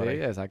auspiciada. Sí,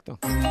 exacto.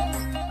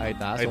 Ahí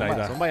está.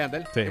 Son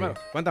Bayandel. Sí. Dímelo,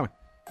 cuéntame.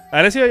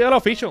 Alexio Yola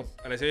Official.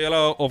 Alexio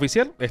Yola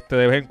Oficial.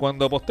 De vez en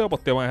cuando posteo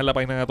más en la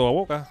página de Toda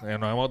Boca.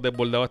 Nos hemos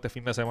desbordado este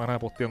fin de semana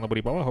posteando por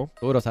ahí para abajo.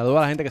 Duro, saludo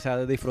a la gente que se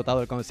ha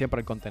disfrutado siempre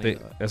el contenido.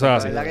 Sí, eso es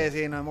así. La verdad que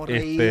sí, nos hemos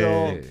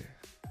reído.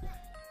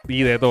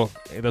 Y de todo.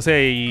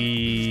 Entonces,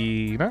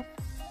 y nada.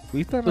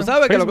 ¿Viste? Tú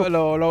sabes Facebook. que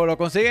lo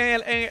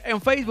consiguen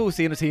en Facebook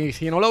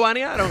si no lo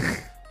banearon.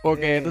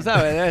 Porque tú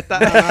sabes, debe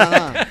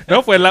estar.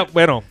 No, fue la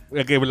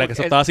que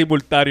se estaba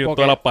simultáneo en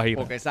todas las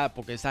páginas.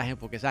 Porque esa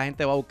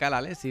gente va a buscar a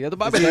Alexi. Te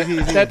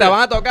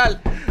van a tocar.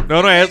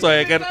 No es eso,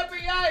 es que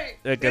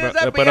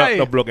después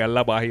nos bloquean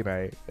la página.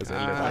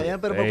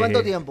 Pero ¿por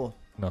cuánto tiempo?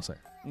 No sé.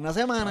 ¿Una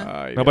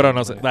semana? Ay, no, pero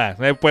no sé.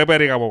 Después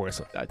verigamos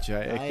eso.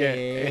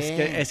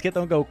 Es que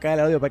tengo que buscar el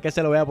audio. ¿Para qué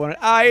se lo voy a poner?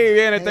 Ahí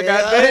viene este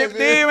cabrón.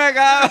 Dime,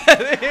 cabrón.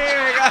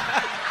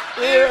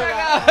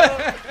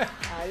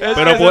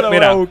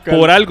 Pero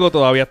por algo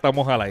todavía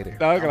estamos al aire.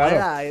 Claro.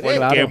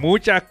 Porque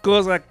muchas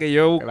cosas que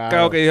yo he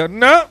buscado que digo,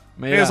 no,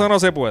 eso no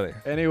se puede.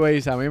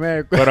 Anyways, a mí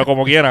me... Pero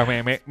como quiera,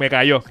 me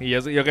cayó. Y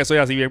yo que soy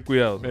así bien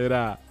cuidado.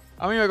 Mira,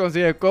 A mí me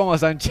consigues como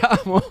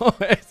Sanchamo.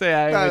 Ese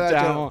ahí me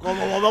chamo.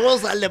 Vamos a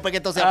usar después que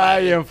esto se apague.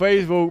 apague. En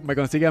Facebook me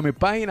consigues a mi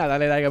página.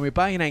 Dale like a mi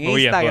página. En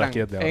Instagram.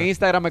 En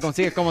Instagram me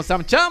consigues como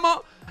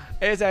Sanchamo.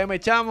 Ese ahí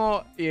me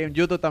chamo. Y en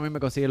YouTube también me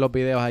consigues los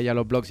videos allá,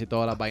 los blogs y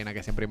todas las vainas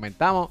que siempre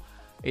inventamos.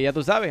 Y ya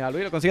tú sabes, a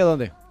Luis lo consigues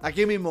 ¿dónde?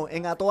 Aquí mismo,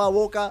 en A Toda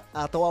Boca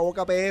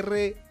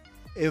PR.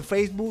 En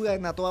Facebook,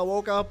 en A Toda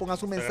Boca, ponga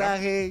su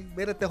mensaje.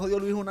 Mira, este jodido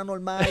Luis es una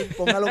normal.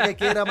 Ponga lo que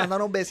quiera,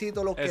 mandanos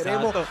besitos, los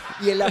queremos.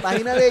 Y en la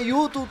página de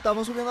YouTube,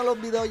 estamos subiendo los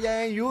videos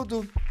ya en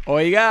YouTube.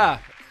 Oiga,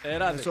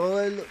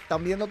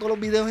 están viendo todos los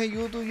videos en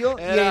YouTube yo.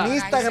 Y en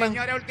Instagram. Ay,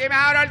 señores,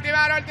 última hora.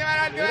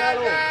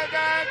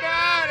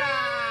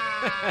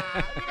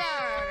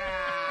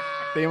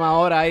 Última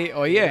hora ahí.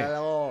 Oye,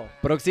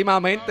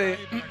 próximamente.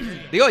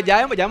 Digo,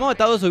 ya hemos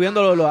estado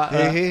subiendo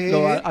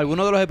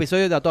algunos de los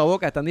episodios de A Toda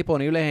Boca. Están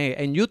disponibles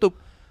en YouTube.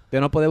 Usted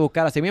nos puede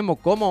buscar así mismo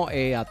como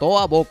A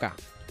Toda Boca.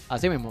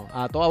 Así mismo,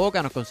 A Toda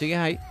Boca nos consigues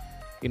ahí.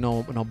 Y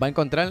nos va a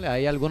encontrar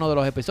ahí algunos de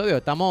los episodios.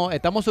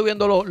 Estamos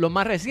subiendo los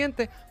más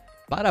recientes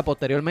para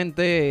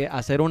posteriormente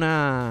hacer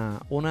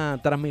una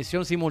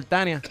transmisión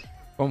simultánea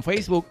con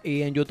Facebook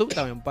y en YouTube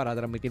también para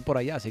transmitir por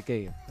allá, así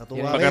que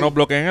para que nos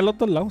bloqueen en los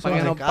dos lados. Para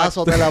que nos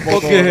caso te la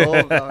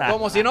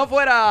como si no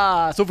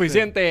fuera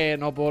suficiente,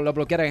 nos lo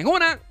bloquearan en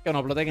una, que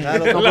nos bloqueen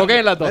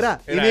en las dos.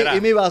 Mira,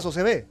 ¿y mi vaso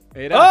se ve?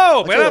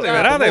 Oh, espérate.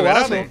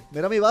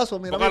 Mira mi vaso,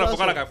 mira mi vaso.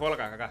 Fócala acá.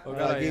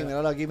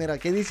 Míralo aquí, mira.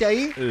 ¿Qué dice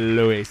ahí?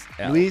 Luis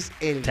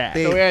el T.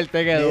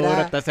 Qué duro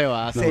está ese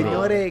vaso.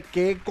 Señores,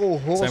 qué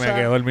cojosa. Se me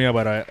quedó el mío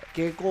para...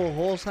 Qué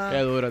cojosa. Qué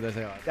duro está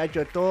ese vaso. Chacho,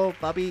 esto,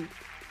 papi...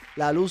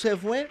 La luz se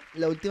fue,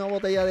 la última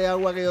botella de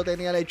agua que yo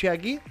tenía la eché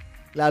aquí,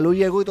 la luz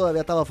llegó y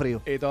todavía estaba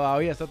frío. Y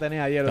todavía eso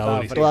tenía hielo. Estaba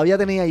frío. Todavía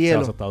tenía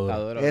hielo.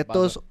 Duro,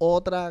 esto es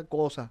otra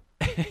cosa.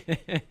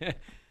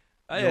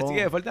 Ay, así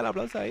que fuerte el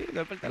aplauso ahí.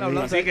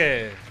 Así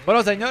que...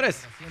 Bueno,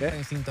 señores. Siempre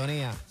en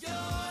sintonía.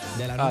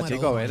 De la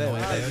chico, vete. No,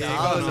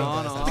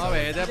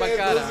 vete para el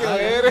carajo.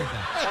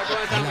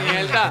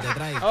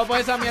 Vamos a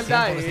poner esa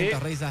mierda ahí.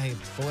 Risas y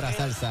pura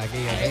salsa aquí,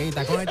 ¿ok?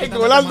 Está conectando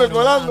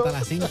colando. hasta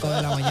las 5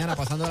 de la mañana,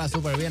 pasándola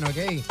súper bien, ¿ok?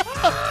 Bien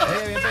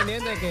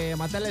pendiente que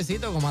más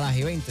tardecito, como a las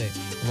y 20.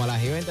 Como a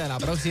las y 20 de la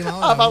próxima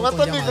hora.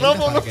 Apagaste el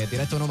micrófono. Para que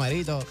tires tu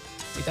numerito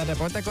y te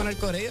reportes con el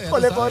corillo.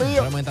 Con el corillo.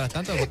 Pero mientras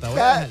tanto, pues te voy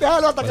a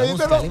déjalo hasta que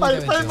dice los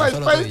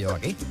MySpace.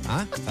 Aquí,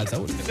 salsa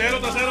uno. Tercero,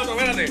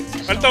 espérate.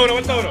 Falta uno.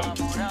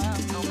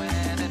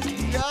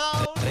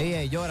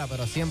 Ríe y llora,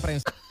 pero siempre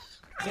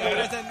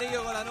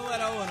encendido con la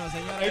número 1,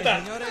 señoras y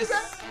señores.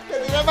 Que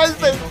tiene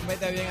MySpace.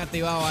 Combate bien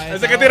activado a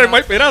ese que tiene el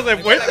MySpace. Mira, se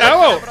fue,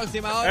 chavo. La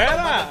próxima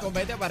hora,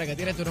 combate para que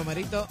tires tu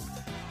numerito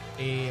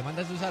y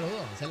mandes tu saludo.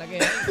 Esa es la que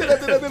hay. Tira.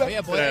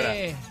 Oye,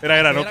 pues.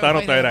 Mira, no está.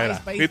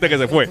 Viste que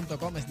se fue.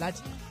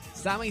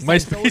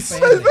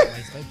 MySpace.com/SamiSalsoul.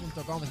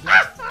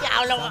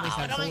 Diablo,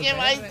 no me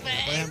lleva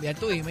puedes enviar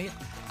tu email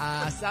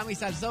a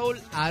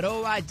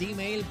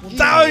samisalsoul@gmail.com.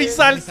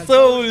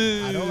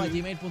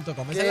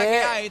 samisalsoul@gmail.com. Esa es la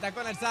que hay. Está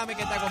con el Sammy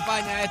que te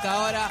acompaña a esta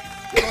hora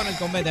con el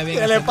combate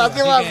bien. El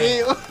espacio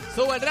vacío.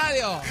 Sube el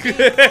radio.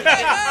 Sube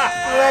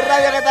el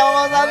radio que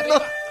estamos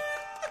pasando.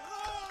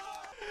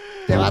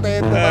 Llévate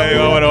esto.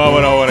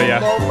 Vámonos ya.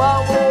 Nos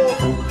vamos.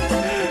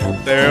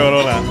 Te veo,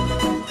 Lola.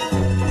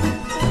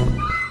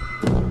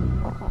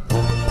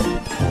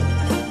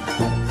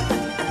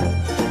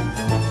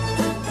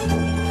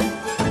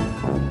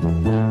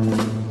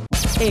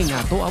 En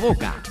A Toda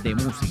Boca, de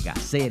música,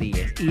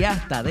 series y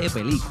hasta de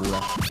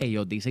películas,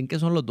 ellos dicen que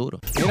son los duros.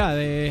 Mira,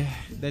 de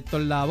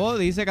Héctor Lavoe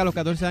dice que a los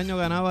 14 años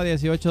ganaba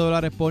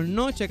 $18 por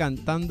noche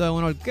cantando en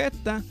una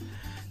orquesta.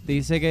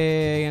 Dice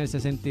que en el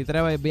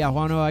 63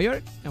 viajó a Nueva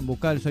York en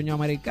busca del sueño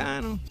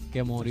americano,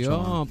 que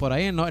murió por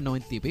ahí en el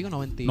 90 y pico,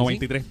 95.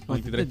 93,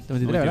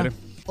 ¿verdad?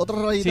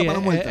 Otra rayita para la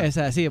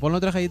muerta. Sí, ponle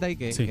otra rayita ahí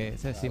que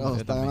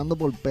está ganando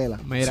por pela.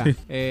 Mira,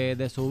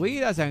 de su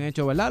vida se han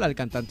hecho, ¿verdad? El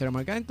cantante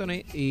Marc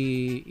Anthony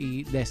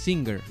y The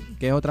Singer,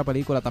 que es otra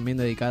película también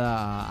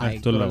dedicada a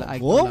Héctor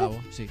Lavoe.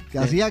 Sí. ¿Qué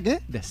hacía qué?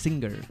 The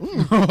Singer.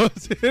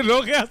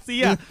 Lo que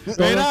hacía.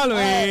 Míralo.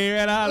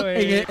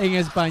 En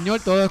español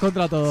todo es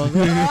contra todo.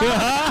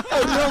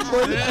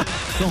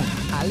 Son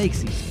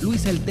Alexis,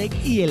 Luis el Tec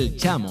y el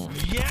Chamo.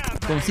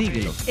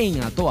 Consíguelos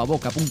en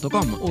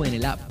atoaboca.com o en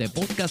el app de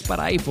podcast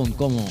para iPhone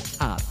como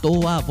A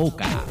Toda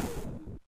Boca.